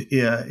ground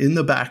in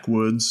the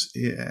backwoods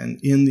and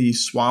in the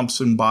swamps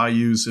and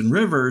bayous and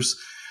rivers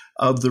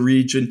of the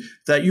region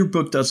that your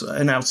book does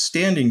an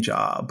outstanding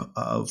job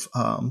of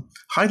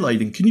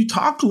highlighting. Can you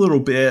talk a little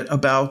bit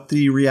about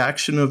the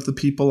reaction of the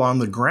people on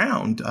the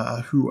ground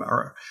who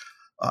are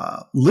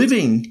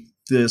living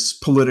this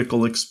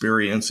political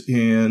experience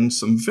in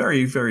some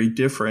very, very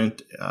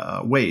different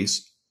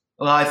ways?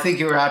 Well, I think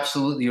you're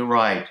absolutely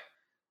right.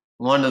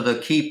 One of the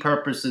key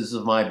purposes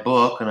of my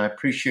book, and I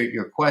appreciate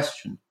your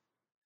question,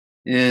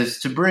 is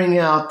to bring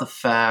out the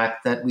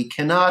fact that we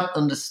cannot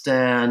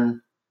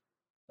understand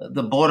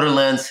the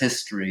borderlands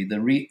history,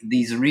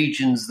 these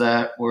regions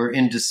that were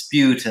in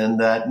dispute and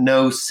that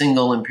no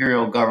single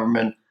imperial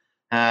government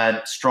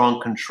had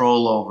strong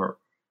control over,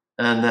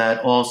 and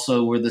that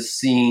also were the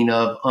scene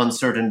of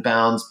uncertain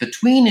bounds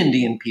between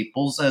Indian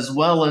peoples as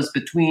well as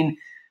between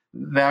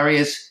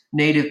various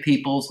native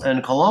peoples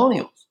and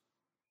colonials.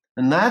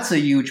 And that's a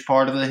huge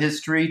part of the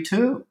history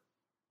too.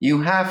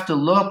 You have to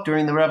look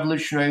during the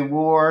Revolutionary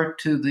War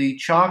to the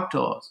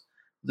Choctaws,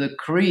 the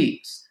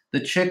Creeks, the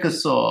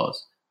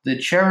Chickasaws, the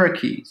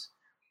Cherokees.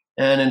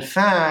 And in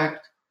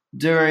fact,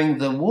 during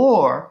the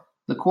war,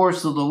 the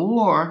course of the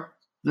war,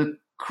 the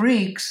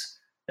Creeks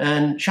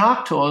and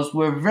Choctaws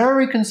were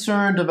very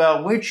concerned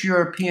about which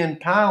European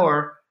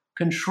power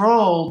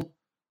controlled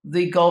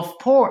the Gulf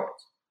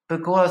ports,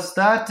 because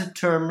that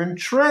determined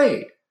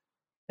trade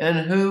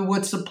and who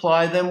would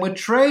supply them with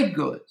trade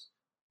goods,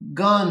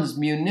 guns,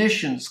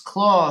 munitions,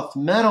 cloth,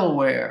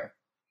 metalware,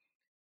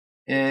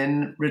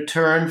 in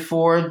return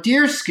for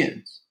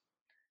deerskins.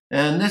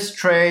 And this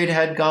trade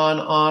had gone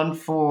on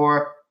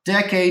for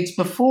decades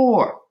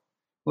before,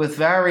 with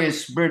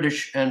various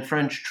British and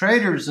French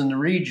traders in the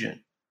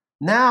region.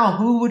 Now,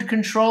 who would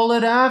control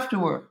it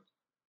afterward?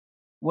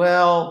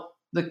 Well,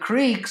 the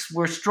Creeks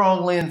were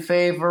strongly in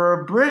favor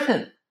of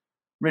Britain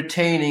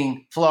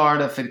retaining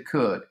Florida if it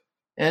could.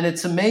 And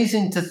it's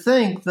amazing to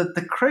think that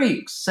the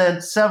Creeks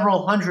sent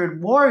several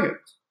hundred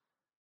warriors.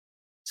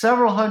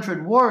 Several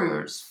hundred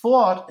warriors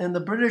fought in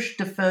the British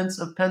defense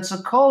of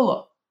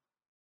Pensacola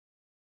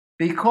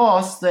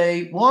because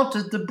they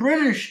wanted the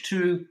British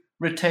to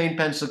retain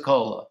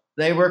Pensacola.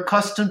 They were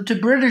accustomed to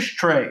British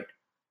trade.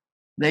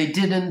 They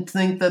didn't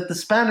think that the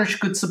Spanish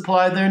could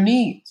supply their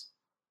needs.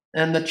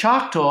 And the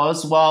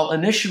Choctaws, while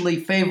initially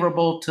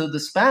favorable to the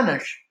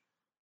Spanish,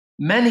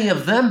 many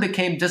of them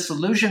became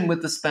disillusioned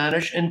with the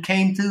Spanish and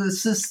came to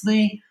assist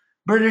the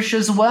British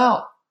as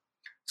well.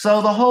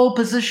 So the whole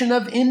position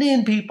of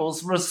Indian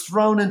peoples was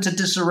thrown into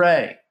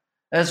disarray,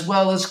 as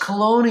well as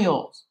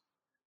colonials.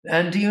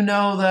 And do you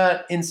know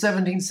that in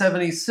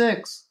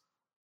 1776,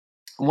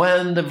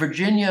 when the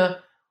Virginia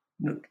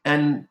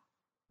and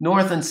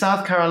North and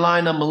South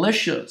Carolina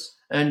militias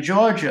and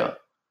Georgia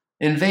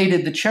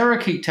invaded the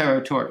Cherokee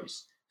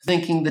territories,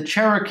 thinking the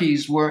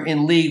Cherokees were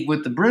in league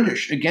with the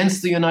British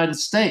against the United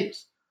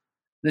States,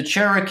 the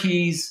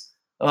Cherokees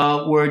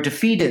were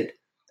defeated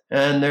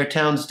and their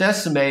towns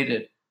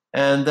decimated,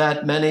 and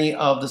that many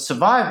of the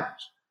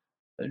survivors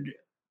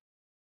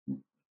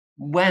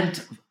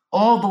went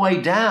all the way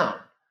down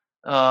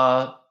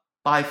on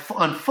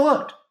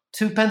foot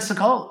to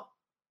Pensacola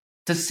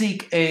to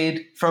seek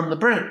aid from the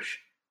British.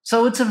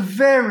 So it's a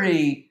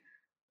very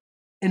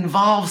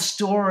involved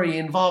story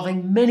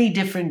involving many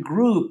different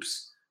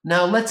groups.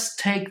 Now let's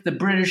take the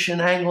British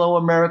and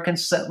Anglo-American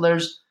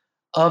settlers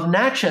of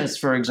Natchez,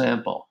 for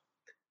example.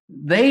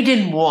 They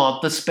didn't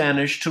want the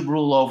Spanish to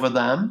rule over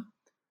them.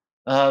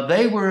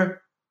 They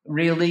were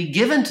really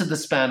given to the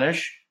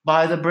Spanish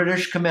by the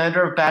British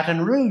commander of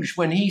Baton Rouge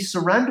when he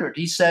surrendered.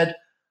 He said,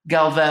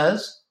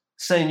 Galvez,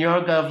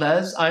 Senor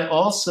Galvez, I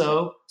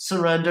also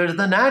surrendered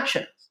the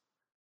Natchez.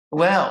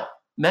 Well,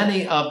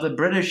 many of the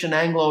British and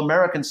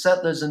Anglo-American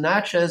settlers in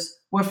Natchez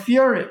were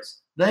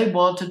furious. They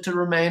wanted to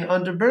remain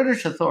under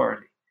British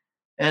authority.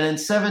 And in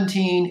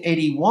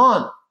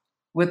 1781,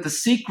 with the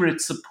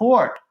secret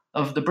support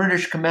of the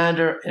British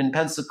commander in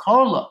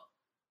Pensacola,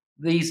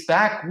 these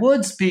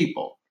backwoods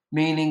people,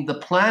 meaning the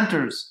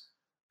planters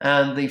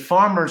and the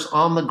farmers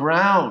on the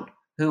ground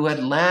who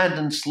had land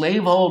and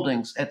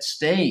slaveholdings at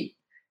stake,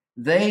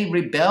 they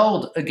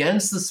rebelled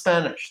against the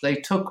Spanish. They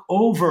took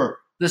over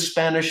the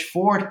Spanish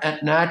fort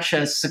at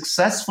Natchez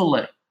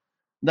successfully.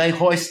 They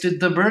hoisted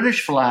the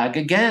British flag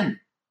again.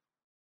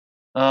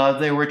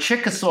 There were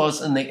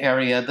Chickasaws in the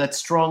area that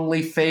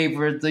strongly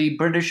favored the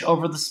British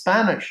over the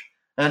Spanish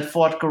and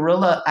fought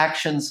guerrilla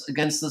actions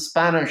against the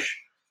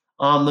Spanish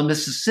on the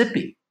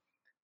Mississippi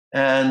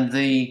and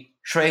the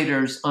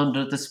traders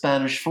under the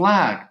Spanish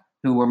flag,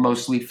 who were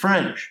mostly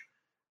French.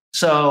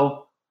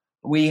 So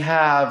we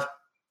have,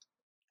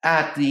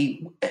 at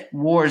the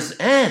war's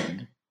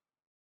end,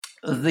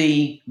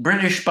 the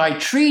British by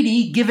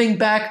treaty giving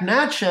back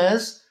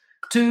Natchez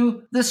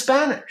to the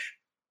Spanish,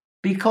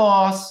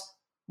 because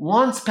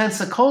once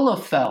Pensacola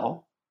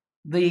fell,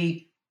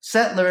 the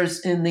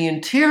settlers in the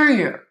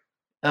interior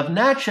of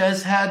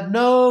Natchez had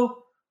no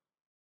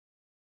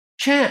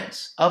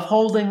chance of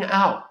holding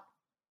out.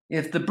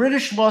 If the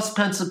British lost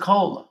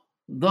Pensacola,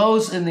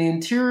 those in the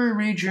interior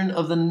region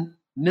of the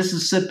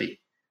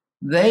Mississippi,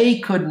 they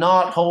could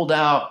not hold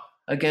out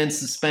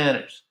against the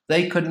Spanish.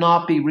 They could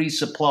not be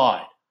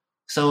resupplied.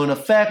 So in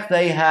effect,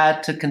 they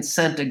had to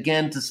consent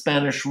again to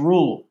Spanish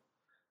rule.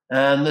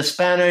 And the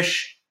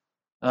Spanish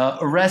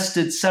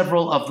arrested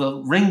several of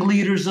the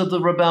ringleaders of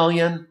the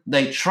rebellion.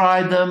 They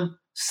tried them.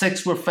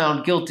 6 were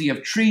found guilty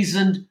of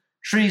treason,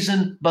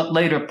 but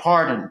later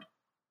pardoned.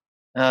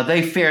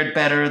 They fared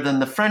better than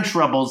the French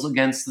rebels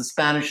against the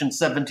Spanish in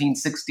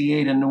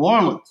 1768 in New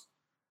Orleans,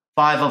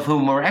 5 of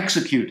whom were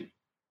executed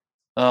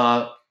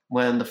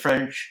when the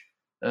French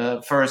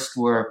first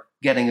were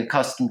getting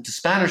accustomed to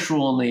Spanish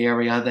rule in the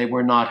area. They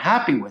were not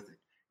happy with it.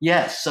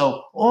 Yes,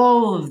 so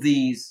all of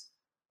these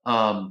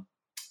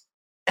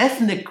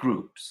ethnic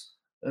groups,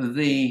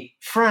 the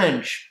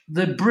French,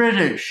 the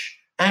British,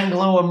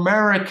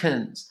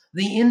 Anglo-Americans,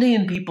 the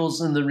Indian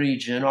peoples in the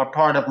region are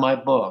part of my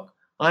book.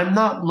 I'm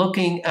not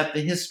looking at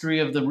the history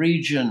of the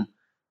region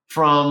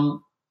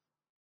from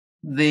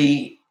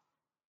the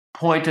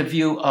point of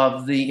view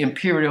of the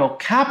imperial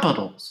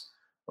capitals,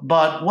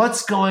 but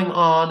what's going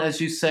on, as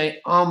you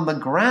say, on the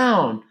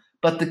ground.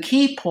 But the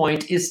key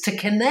point is to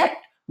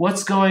connect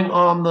what's going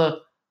on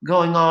the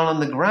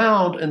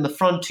ground in the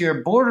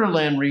frontier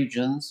borderland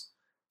regions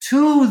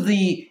to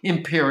the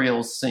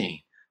imperial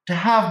scene, to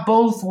have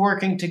both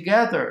working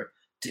together,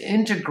 to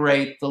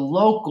integrate the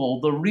local,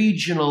 the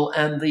regional,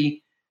 and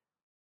the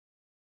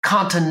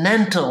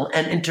continental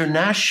and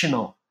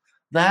international.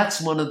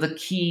 That's one of the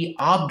key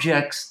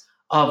objects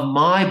of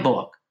my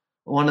book,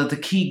 one of the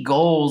key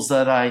goals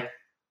that I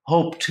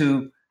hope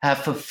to have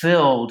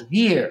fulfilled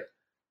here.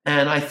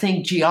 And I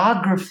think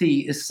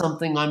geography is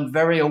something I'm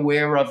very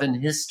aware of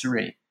in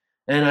history.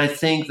 And I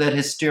think that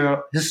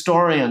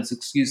historians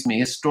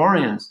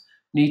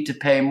need to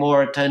pay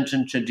more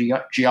attention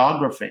to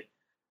geography.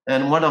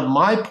 And one of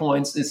my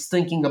points is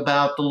thinking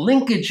about the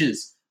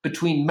linkages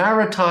between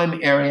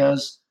maritime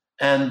areas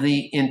and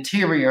the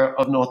interior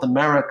of North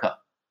America.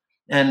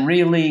 And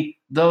really,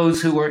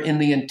 those who are in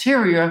the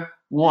interior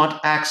want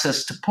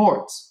access to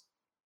ports.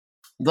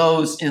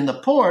 Those in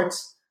the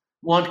ports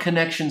want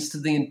connections to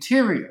the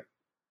interior.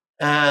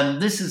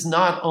 And this is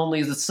not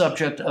only the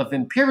subject of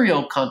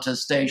imperial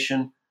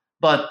contestation,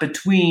 but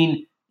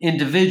between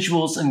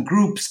individuals and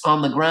groups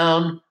on the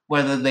ground,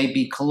 whether they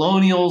be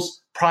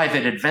colonials,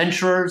 private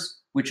adventurers,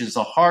 which is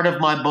the heart of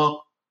my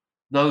book,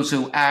 those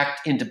who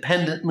act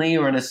independently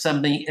or in a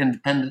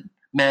semi-independent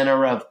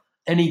manner of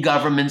any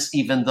governments,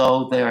 even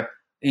though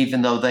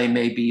they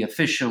may be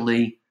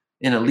officially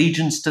in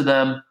allegiance to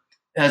them,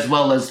 as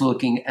well as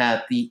looking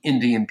at the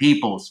Indian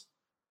peoples.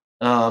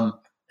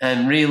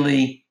 And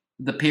really,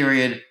 the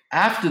period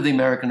after the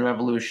American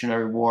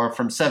Revolutionary War,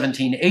 from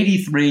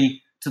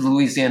 1783 to the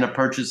Louisiana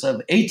Purchase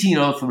of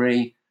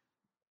 1803,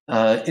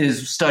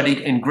 is studied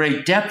in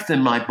great depth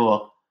in my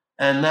book.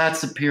 And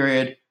that's a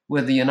period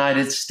where the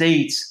United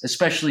States,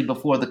 especially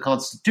before the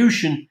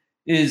Constitution,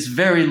 is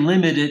very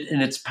limited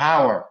in its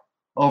power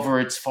over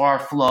its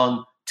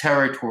far-flung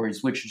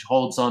territories, which it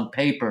holds on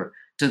paper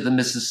to the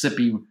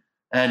Mississippi.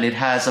 And it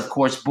has, of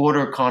course,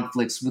 border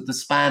conflicts with the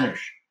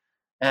Spanish.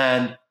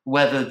 And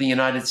whether the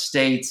United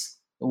States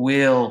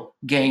will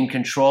gain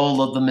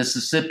control of the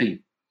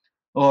Mississippi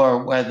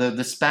or whether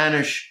the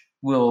Spanish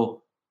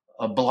will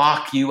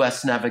block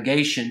U.S.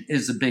 navigation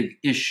is a big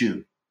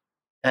issue.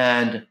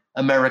 And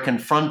American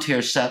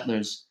frontier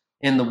settlers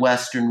in the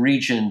western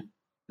region,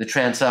 the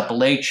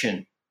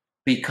Trans-Appalachian,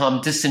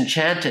 become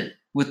disenchanted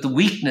with the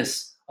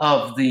weakness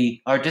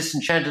are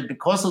disenchanted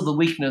because of the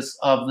weakness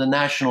of the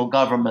national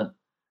government,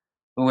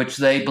 which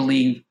they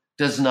believe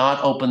does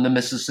not open the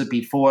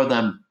Mississippi for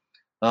them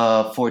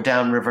for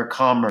downriver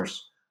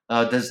commerce,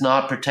 does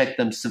not protect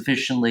them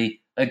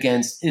sufficiently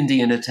against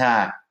Indian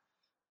attack,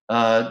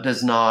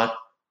 does not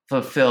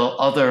fulfill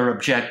other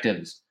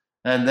objectives.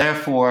 And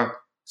therefore,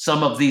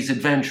 some of these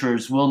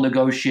adventurers will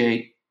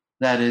negotiate,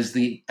 that is,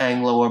 the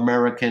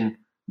Anglo-American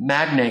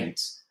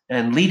magnates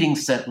and leading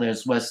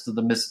settlers west of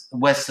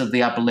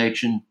the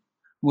Appalachian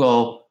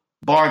will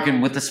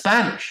bargain with the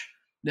Spanish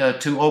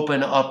to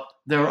open up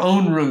their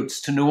own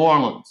routes to New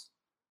Orleans,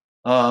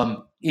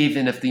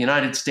 even if the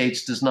United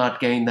States does not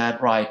gain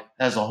that right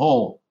as a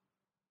whole.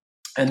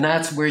 And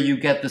that's where you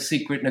get the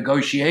secret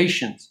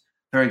negotiations,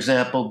 for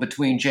example,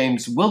 between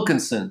James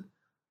Wilkinson,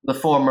 the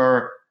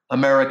former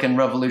American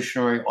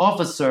Revolutionary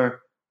officer,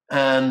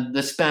 and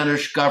the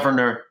Spanish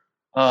governor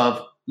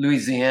of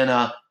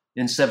Louisiana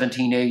in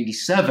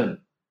 1787.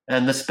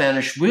 And the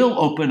Spanish will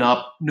open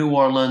up New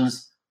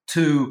Orleans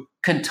to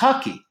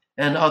Kentucky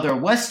and other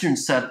Western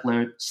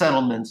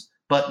settlements,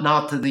 but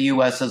not to the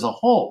U.S. as a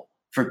whole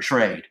for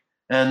trade.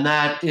 And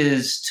that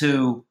is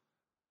to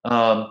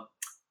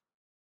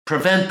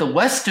prevent the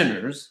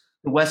Westerners,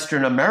 the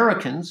Western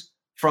Americans,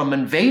 from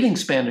invading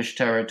Spanish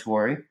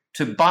territory,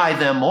 to buy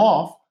them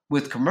off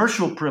with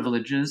commercial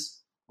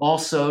privileges,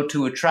 also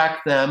to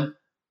attract them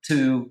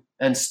to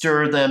and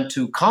stir them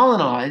to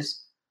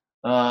colonize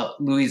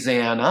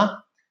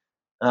Louisiana,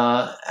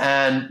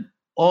 and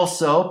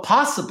also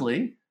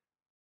possibly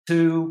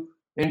to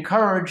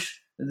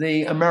encourage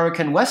the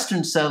American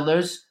Western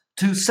settlers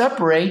to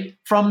separate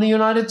from the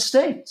United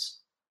States,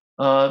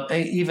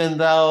 even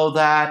though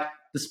that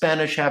the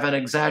Spanish have an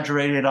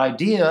exaggerated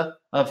idea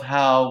of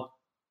how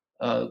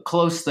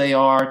close they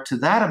are to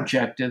that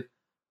objective.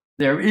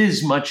 There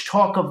is much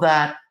talk of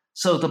that.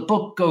 So the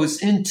book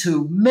goes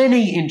into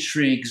many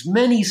intrigues,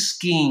 many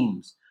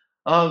schemes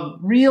of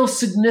real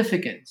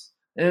significance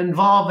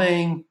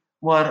involving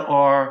what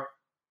are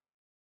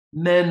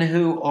men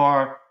who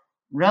are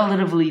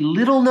relatively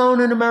little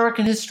known in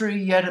American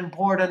history, yet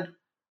important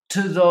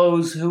to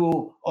those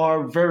who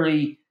are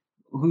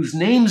whose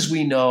names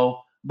we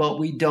know, but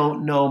we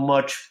don't know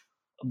much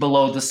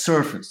below the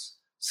surface,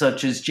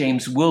 such as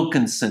James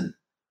Wilkinson,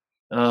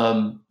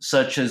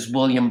 such as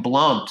William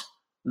Blount,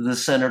 the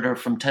senator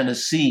from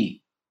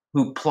Tennessee,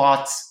 who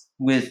plots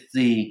with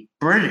the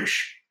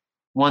British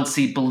once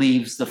he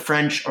believes the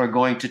French are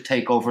going to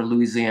take over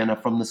Louisiana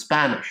from the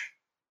Spanish.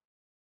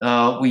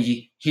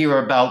 We hear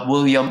about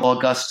William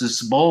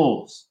Augustus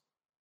Bowles,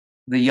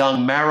 the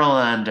young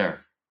Marylander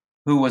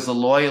who was a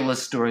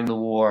loyalist during the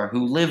war,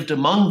 who lived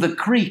among the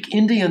Creek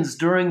Indians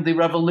during the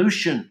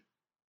Revolution,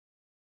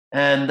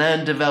 and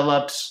then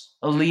develops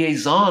a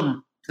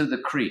liaison to the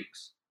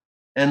Creeks.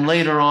 And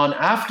later on,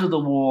 after the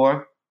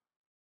war,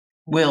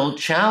 will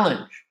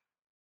challenge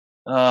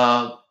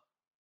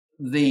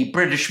the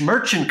British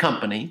Merchant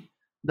Company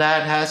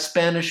that has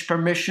Spanish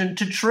permission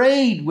to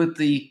trade with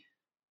the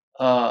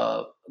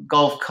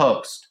Gulf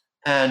Coast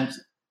and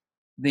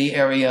the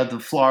area of the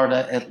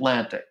Florida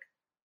Atlantic.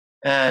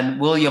 And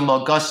William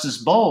Augustus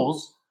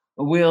Bowles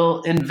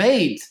will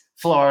invade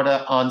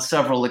Florida on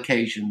several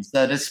occasions.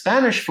 That is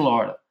Spanish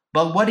Florida.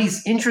 But what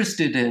he's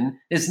interested in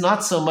is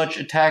not so much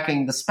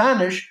attacking the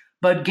Spanish,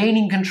 but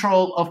gaining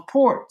control of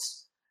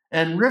ports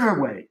and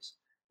riverways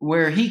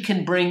where he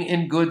can bring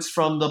in goods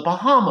from the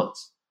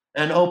Bahamas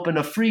and open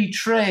a free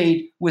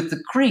trade with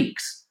the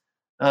Creeks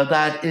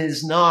that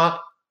is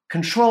not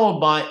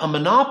controlled by a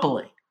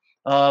monopoly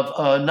of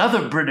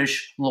another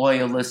British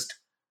loyalist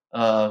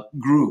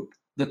group,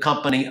 the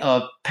company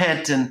of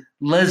Panton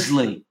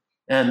Leslie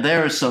and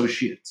their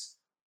associates,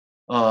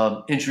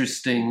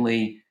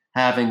 interestingly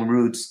having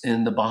roots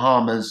in the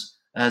Bahamas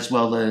as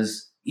well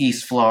as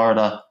East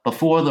Florida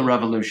before the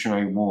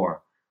Revolutionary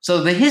War.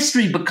 So the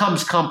history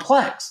becomes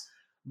complex,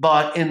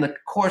 but in the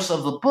course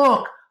of the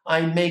book,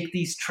 I make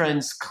these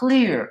trends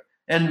clear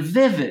and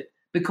vivid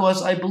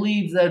because I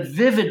believe that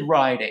vivid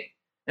writing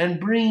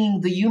and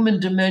bringing the human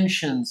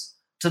dimensions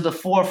to the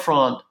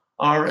forefront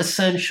are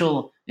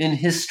essential in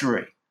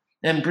history,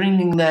 and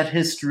bringing that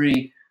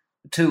history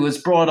to as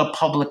broad a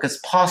public as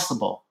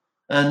possible,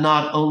 and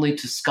not only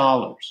to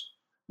scholars.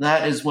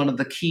 That is one of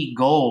the key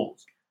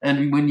goals.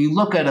 And when you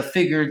look at a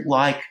figure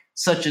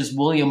such as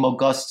William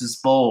Augustus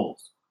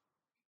Bowles,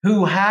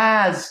 who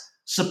has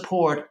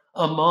support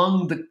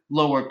among the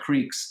Lower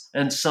Creeks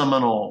and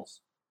Seminoles,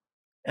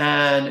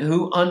 and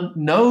who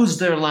knows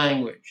their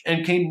language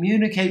and can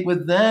communicate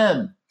with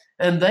them,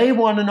 and they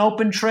want an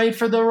open trade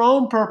for their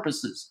own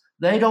purposes.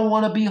 They don't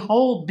want to be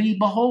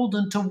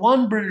beholden to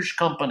one British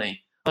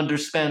company under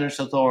Spanish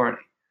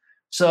authority.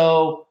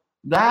 So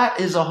that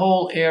is a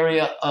whole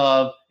area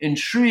of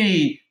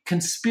intrigue,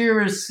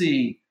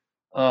 conspiracy,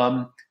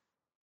 cross-border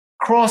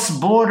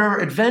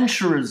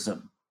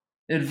adventurism.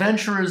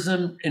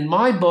 Adventurism, in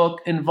my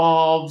book,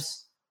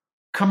 involves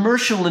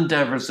commercial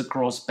endeavors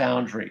across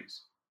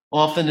boundaries,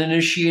 often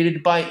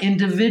initiated by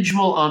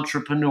individual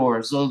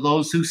entrepreneurs or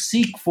those who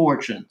seek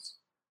fortunes.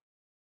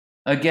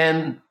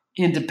 Again,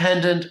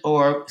 independent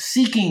or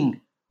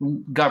seeking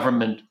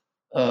government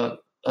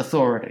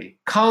authority.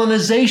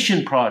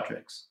 Colonization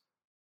projects.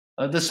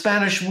 The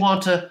Spanish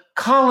want to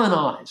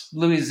colonize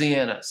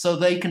Louisiana so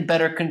they can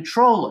better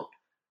control it,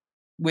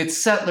 with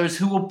settlers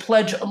who will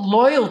pledge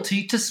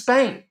loyalty to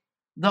Spain,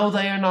 though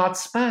they are not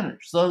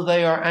Spanish, though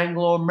they are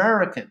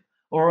Anglo-American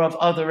or of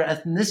other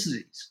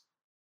ethnicities.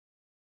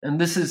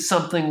 And this is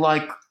something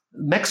like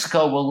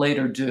Mexico will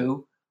later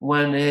do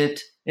when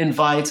it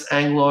invites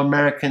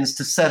Anglo-Americans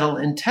to settle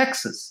in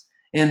Texas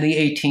in the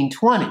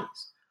 1820s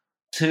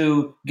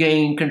to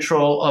gain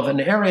control of an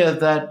area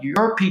that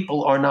your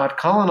people are not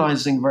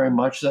colonizing very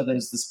much, that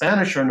is, the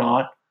Spanish are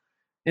not,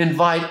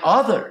 invite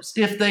others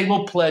if they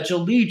will pledge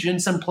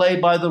allegiance and play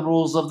by the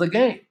rules of the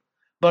game.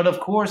 But of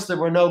course, there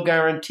were no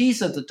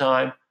guarantees at the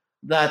time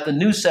that the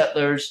new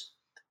settlers,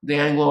 the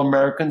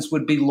Anglo-Americans,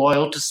 would be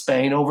loyal to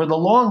Spain over the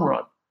long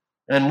run.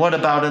 And what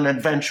about an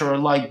adventurer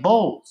like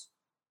Bowles?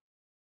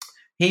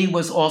 He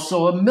was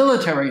also a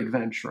military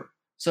adventurer.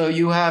 So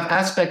you have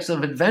aspects of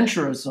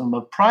adventurism,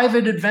 of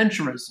private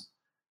adventurism,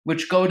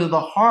 which go to the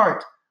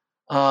heart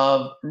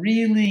of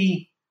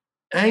really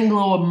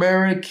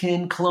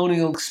Anglo-American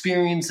colonial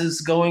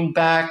experiences going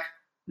back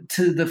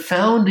to the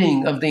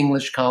founding of the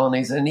English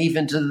colonies and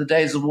even to the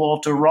days of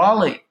Walter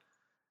Raleigh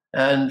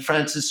and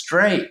Francis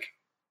Drake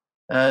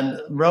and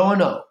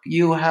Roanoke.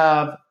 You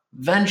have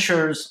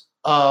ventures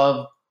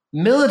of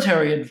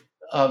military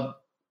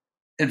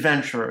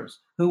adventurers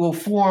who will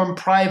form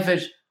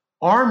private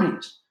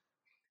armies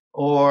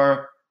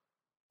or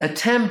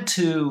attempt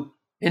to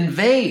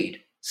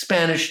invade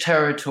Spanish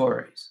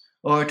territories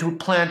or to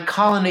plant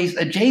colonies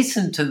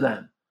adjacent to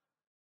them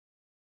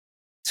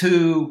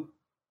to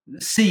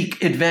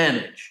seek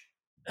advantage.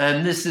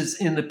 And this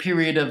is in the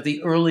period of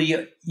the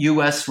early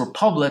U.S.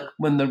 Republic,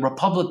 when the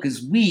Republic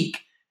is weak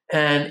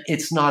and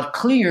it's not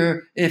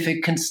clear if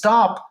it can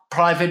stop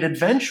private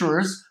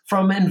adventurers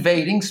from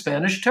invading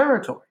Spanish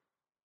territory,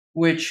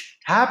 which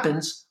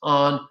happens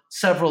on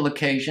several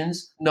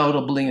occasions,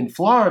 notably in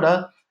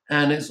Florida,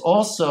 and is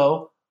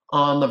also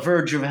on the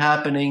verge of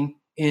happening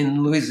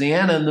in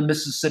Louisiana and the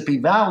Mississippi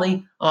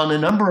Valley on a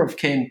number of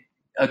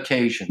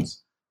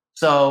occasions.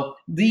 So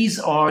these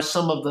are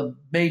some of the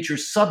major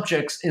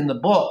subjects in the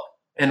book,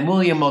 and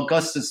William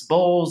Augustus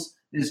Bowles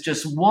is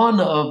just one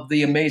of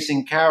the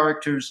amazing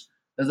characters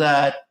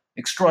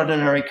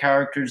extraordinary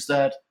characters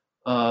that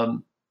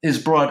is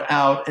brought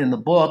out in the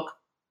book.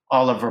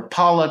 Oliver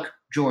Pollock,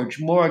 George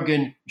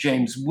Morgan,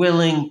 James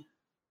Willing,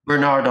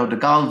 Bernardo de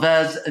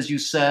Galvez, as you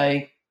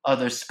say,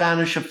 other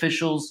Spanish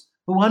officials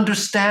who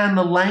understand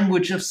the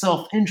language of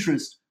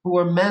self-interest who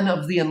are men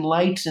of the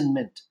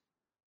Enlightenment,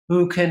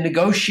 who can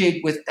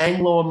negotiate with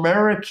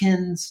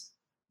Anglo-Americans,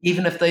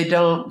 even if they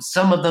don't.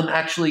 Some of them,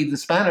 actually, the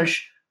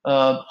Spanish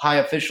high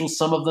officials,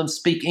 some of them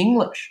speak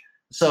English,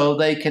 so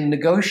they can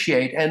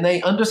negotiate, and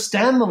they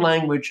understand the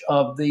language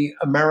of the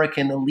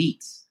American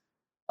elites,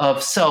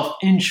 of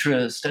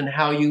self-interest and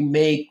how you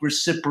make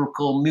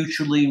reciprocal,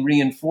 mutually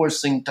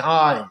reinforcing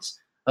ties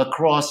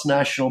across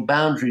national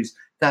boundaries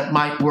that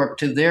might work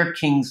to their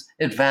king's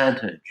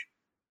advantage.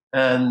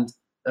 And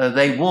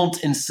they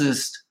won't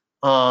insist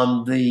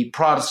on the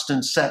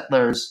Protestant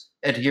settlers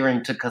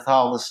adhering to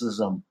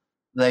Catholicism.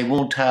 They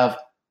won't have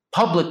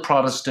public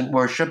Protestant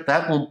worship.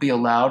 That won't be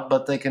allowed,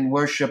 but they can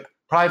worship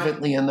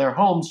privately in their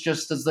homes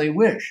just as they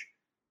wish.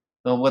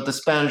 What the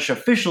Spanish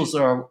officials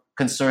are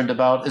concerned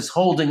about is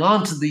holding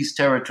on to these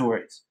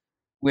territories,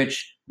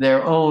 which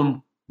their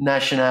own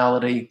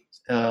nationality,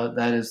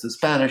 that is the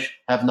Spanish,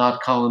 have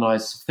not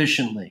colonized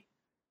sufficiently.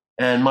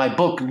 And my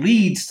book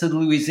leads to the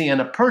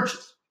Louisiana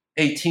Purchase,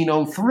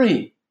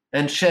 1803,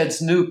 and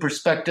sheds new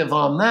perspective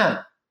on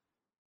that.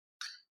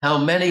 How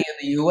many in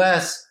the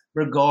U.S.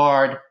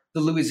 regard the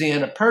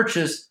Louisiana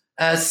Purchase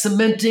as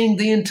cementing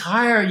the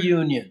entire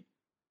Union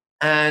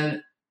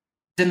and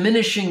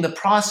diminishing the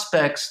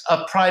prospects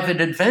of private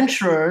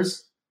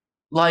adventurers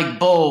like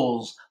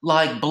Bowles,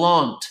 like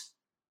Blount,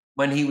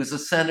 when he was a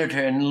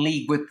senator in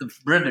league with the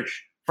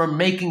British, from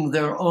making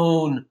their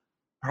own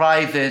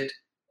private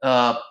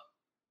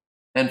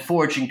and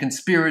forging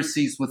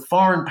conspiracies with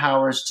foreign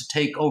powers to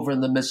take over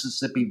the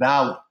Mississippi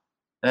Valley.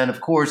 And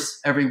of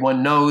course,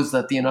 everyone knows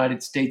that the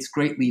United States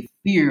greatly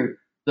feared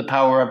the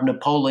power of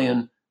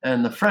Napoleon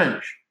and the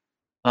French.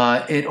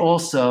 It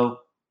also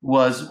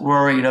was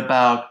worried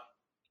about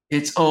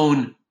its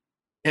own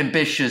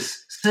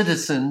ambitious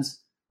citizens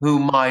who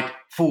might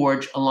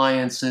forge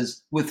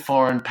alliances with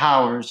foreign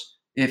powers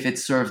if it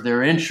served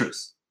their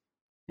interests.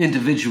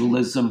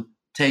 Individualism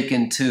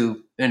taken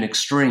to an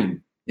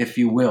extreme, if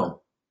you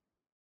will.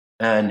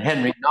 And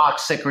Henry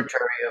Knox,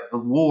 Secretary of the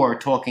War,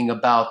 talking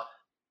about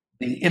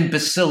the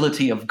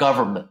imbecility of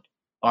government.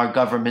 Our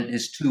government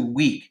is too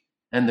weak,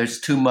 and there's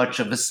too much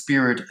of a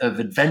spirit of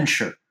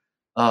adventure,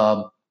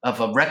 of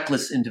a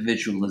reckless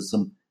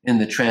individualism in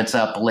the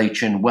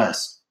Trans-Appalachian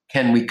West.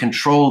 Can we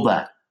control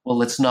that?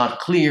 Well, it's not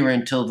clear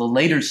until the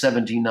later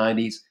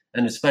 1790s,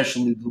 and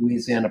especially the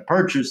Louisiana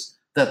Purchase,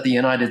 that the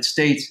United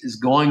States is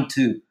going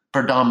to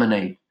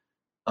predominate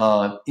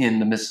in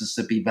the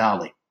Mississippi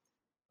Valley.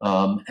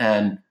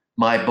 And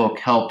my book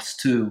helps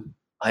to,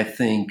 I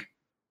think,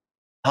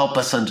 help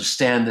us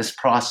understand this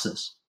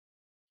process.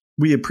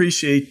 We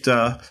appreciate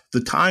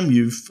the time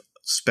you've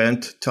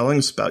spent telling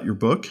us about your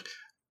book.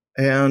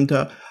 And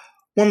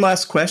one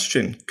last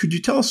question. Could you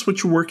tell us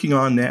what you're working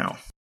on now?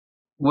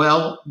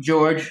 Well,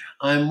 George,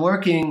 I'm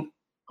working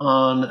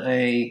on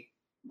a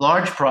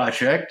large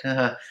project,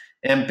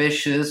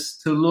 ambitious,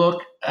 to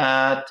look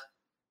at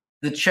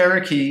the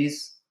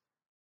Cherokees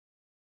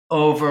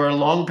over a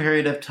long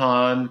period of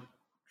time,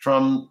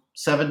 from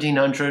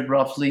 1700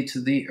 roughly to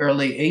the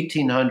early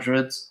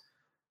 1800s,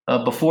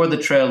 before the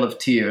Trail of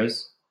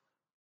Tears.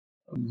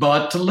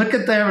 But to look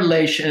at their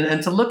relation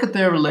and to look at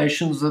their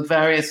relations with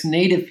various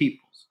native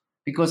peoples,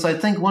 because I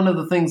think one of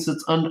the things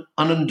that's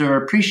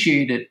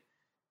underappreciated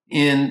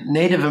in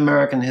Native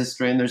American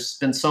history, and there's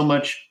been so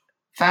much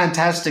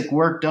fantastic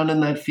work done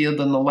in that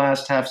field in the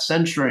last half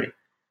century,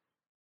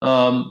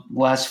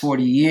 last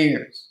 40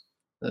 years.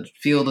 The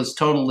field is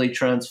totally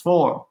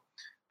transformed.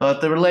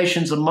 But the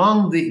relations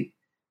among the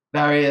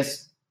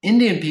various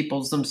Indian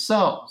peoples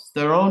themselves,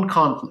 their own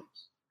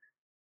conflicts,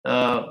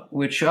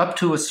 which up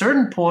to a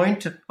certain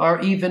point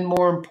are even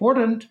more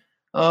important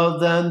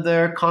than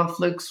their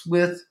conflicts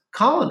with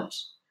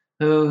colonists,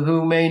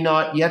 who may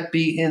not yet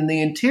be in the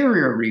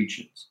interior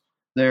regions.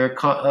 Their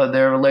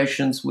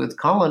relations with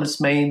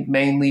colonists may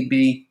mainly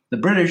be, the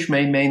British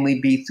may mainly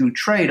be through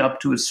trade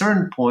up to a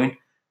certain point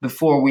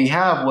before we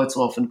have what's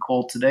often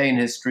called today in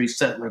history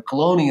settler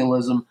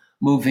colonialism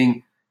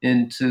moving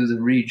into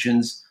the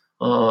regions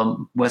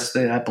west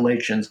of the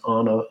Appalachians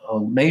on a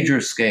major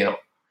scale.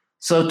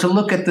 So to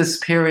look at this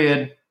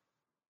period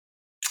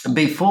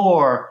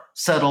before white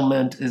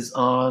settlement is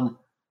on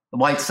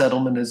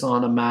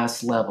a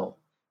mass level,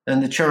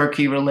 and the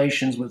Cherokee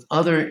relations with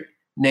other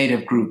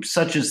native groups,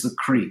 such as the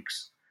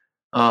Creeks,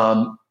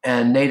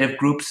 and native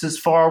groups as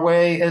far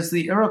away as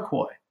the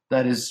Iroquois,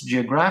 that is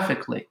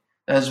geographically,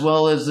 as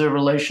well as their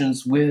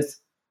relations with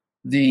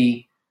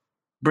the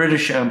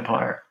British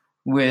Empire,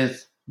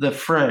 with the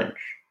French,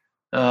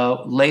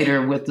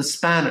 later with the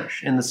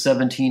Spanish in the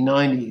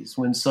 1790s,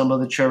 when some of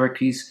the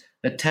Cherokees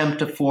attempt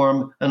to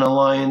form an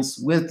alliance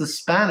with the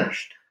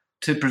Spanish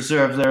to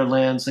preserve their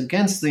lands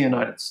against the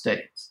United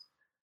States.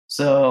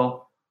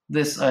 So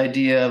this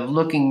idea of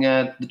looking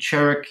at the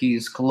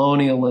Cherokees'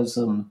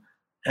 colonialism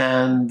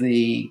and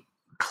the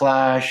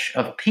clash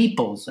of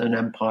peoples and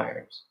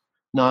empires,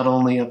 not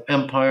only of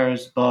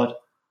empires,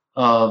 but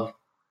of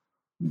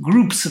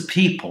groups of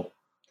people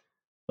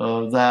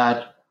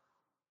that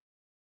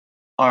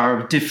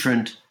are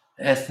different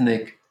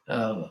ethnic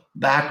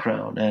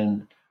background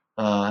and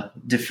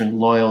different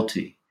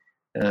loyalty,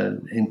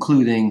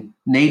 including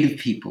native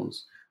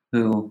peoples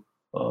who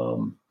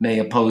may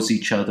oppose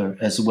each other,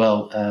 as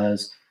well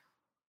as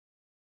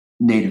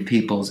native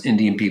peoples,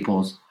 Indian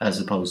peoples, as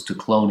opposed to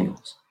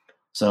colonials.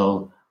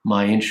 So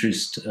my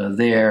interest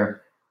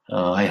there,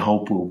 I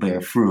hope, will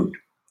bear fruit,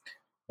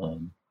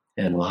 and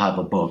we'll have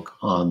a book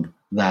on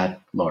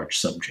that large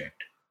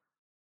subject.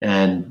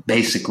 And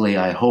basically,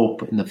 I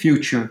hope in the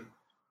future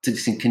to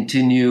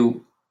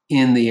continue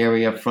in the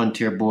area of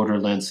frontier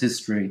borderlands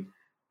history,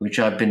 which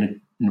I've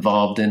been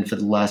involved in for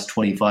the last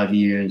 25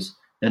 years,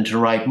 and to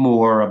write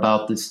more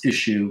about this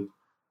issue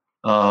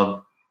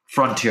of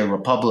frontier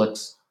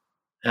republics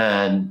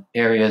and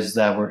areas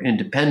that were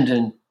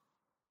independent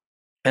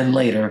and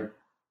later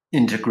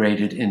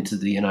integrated into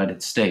the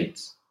United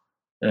States.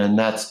 And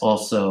that's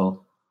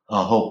also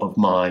a hope of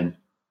mine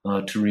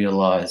to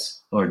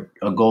realize, or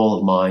a goal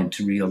of mine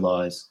to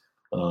realize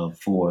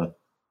for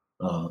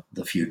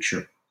the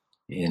future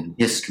in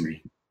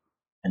history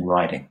and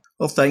writing.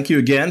 Well, thank you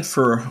again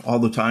for all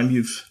the time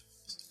you've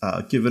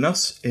given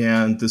us.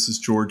 And this is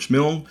George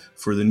Milne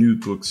for the New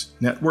Books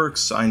Network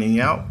signing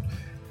out.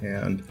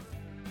 And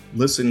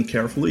listen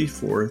carefully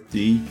for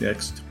the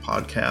next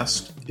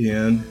podcast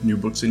in New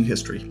Books in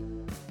History.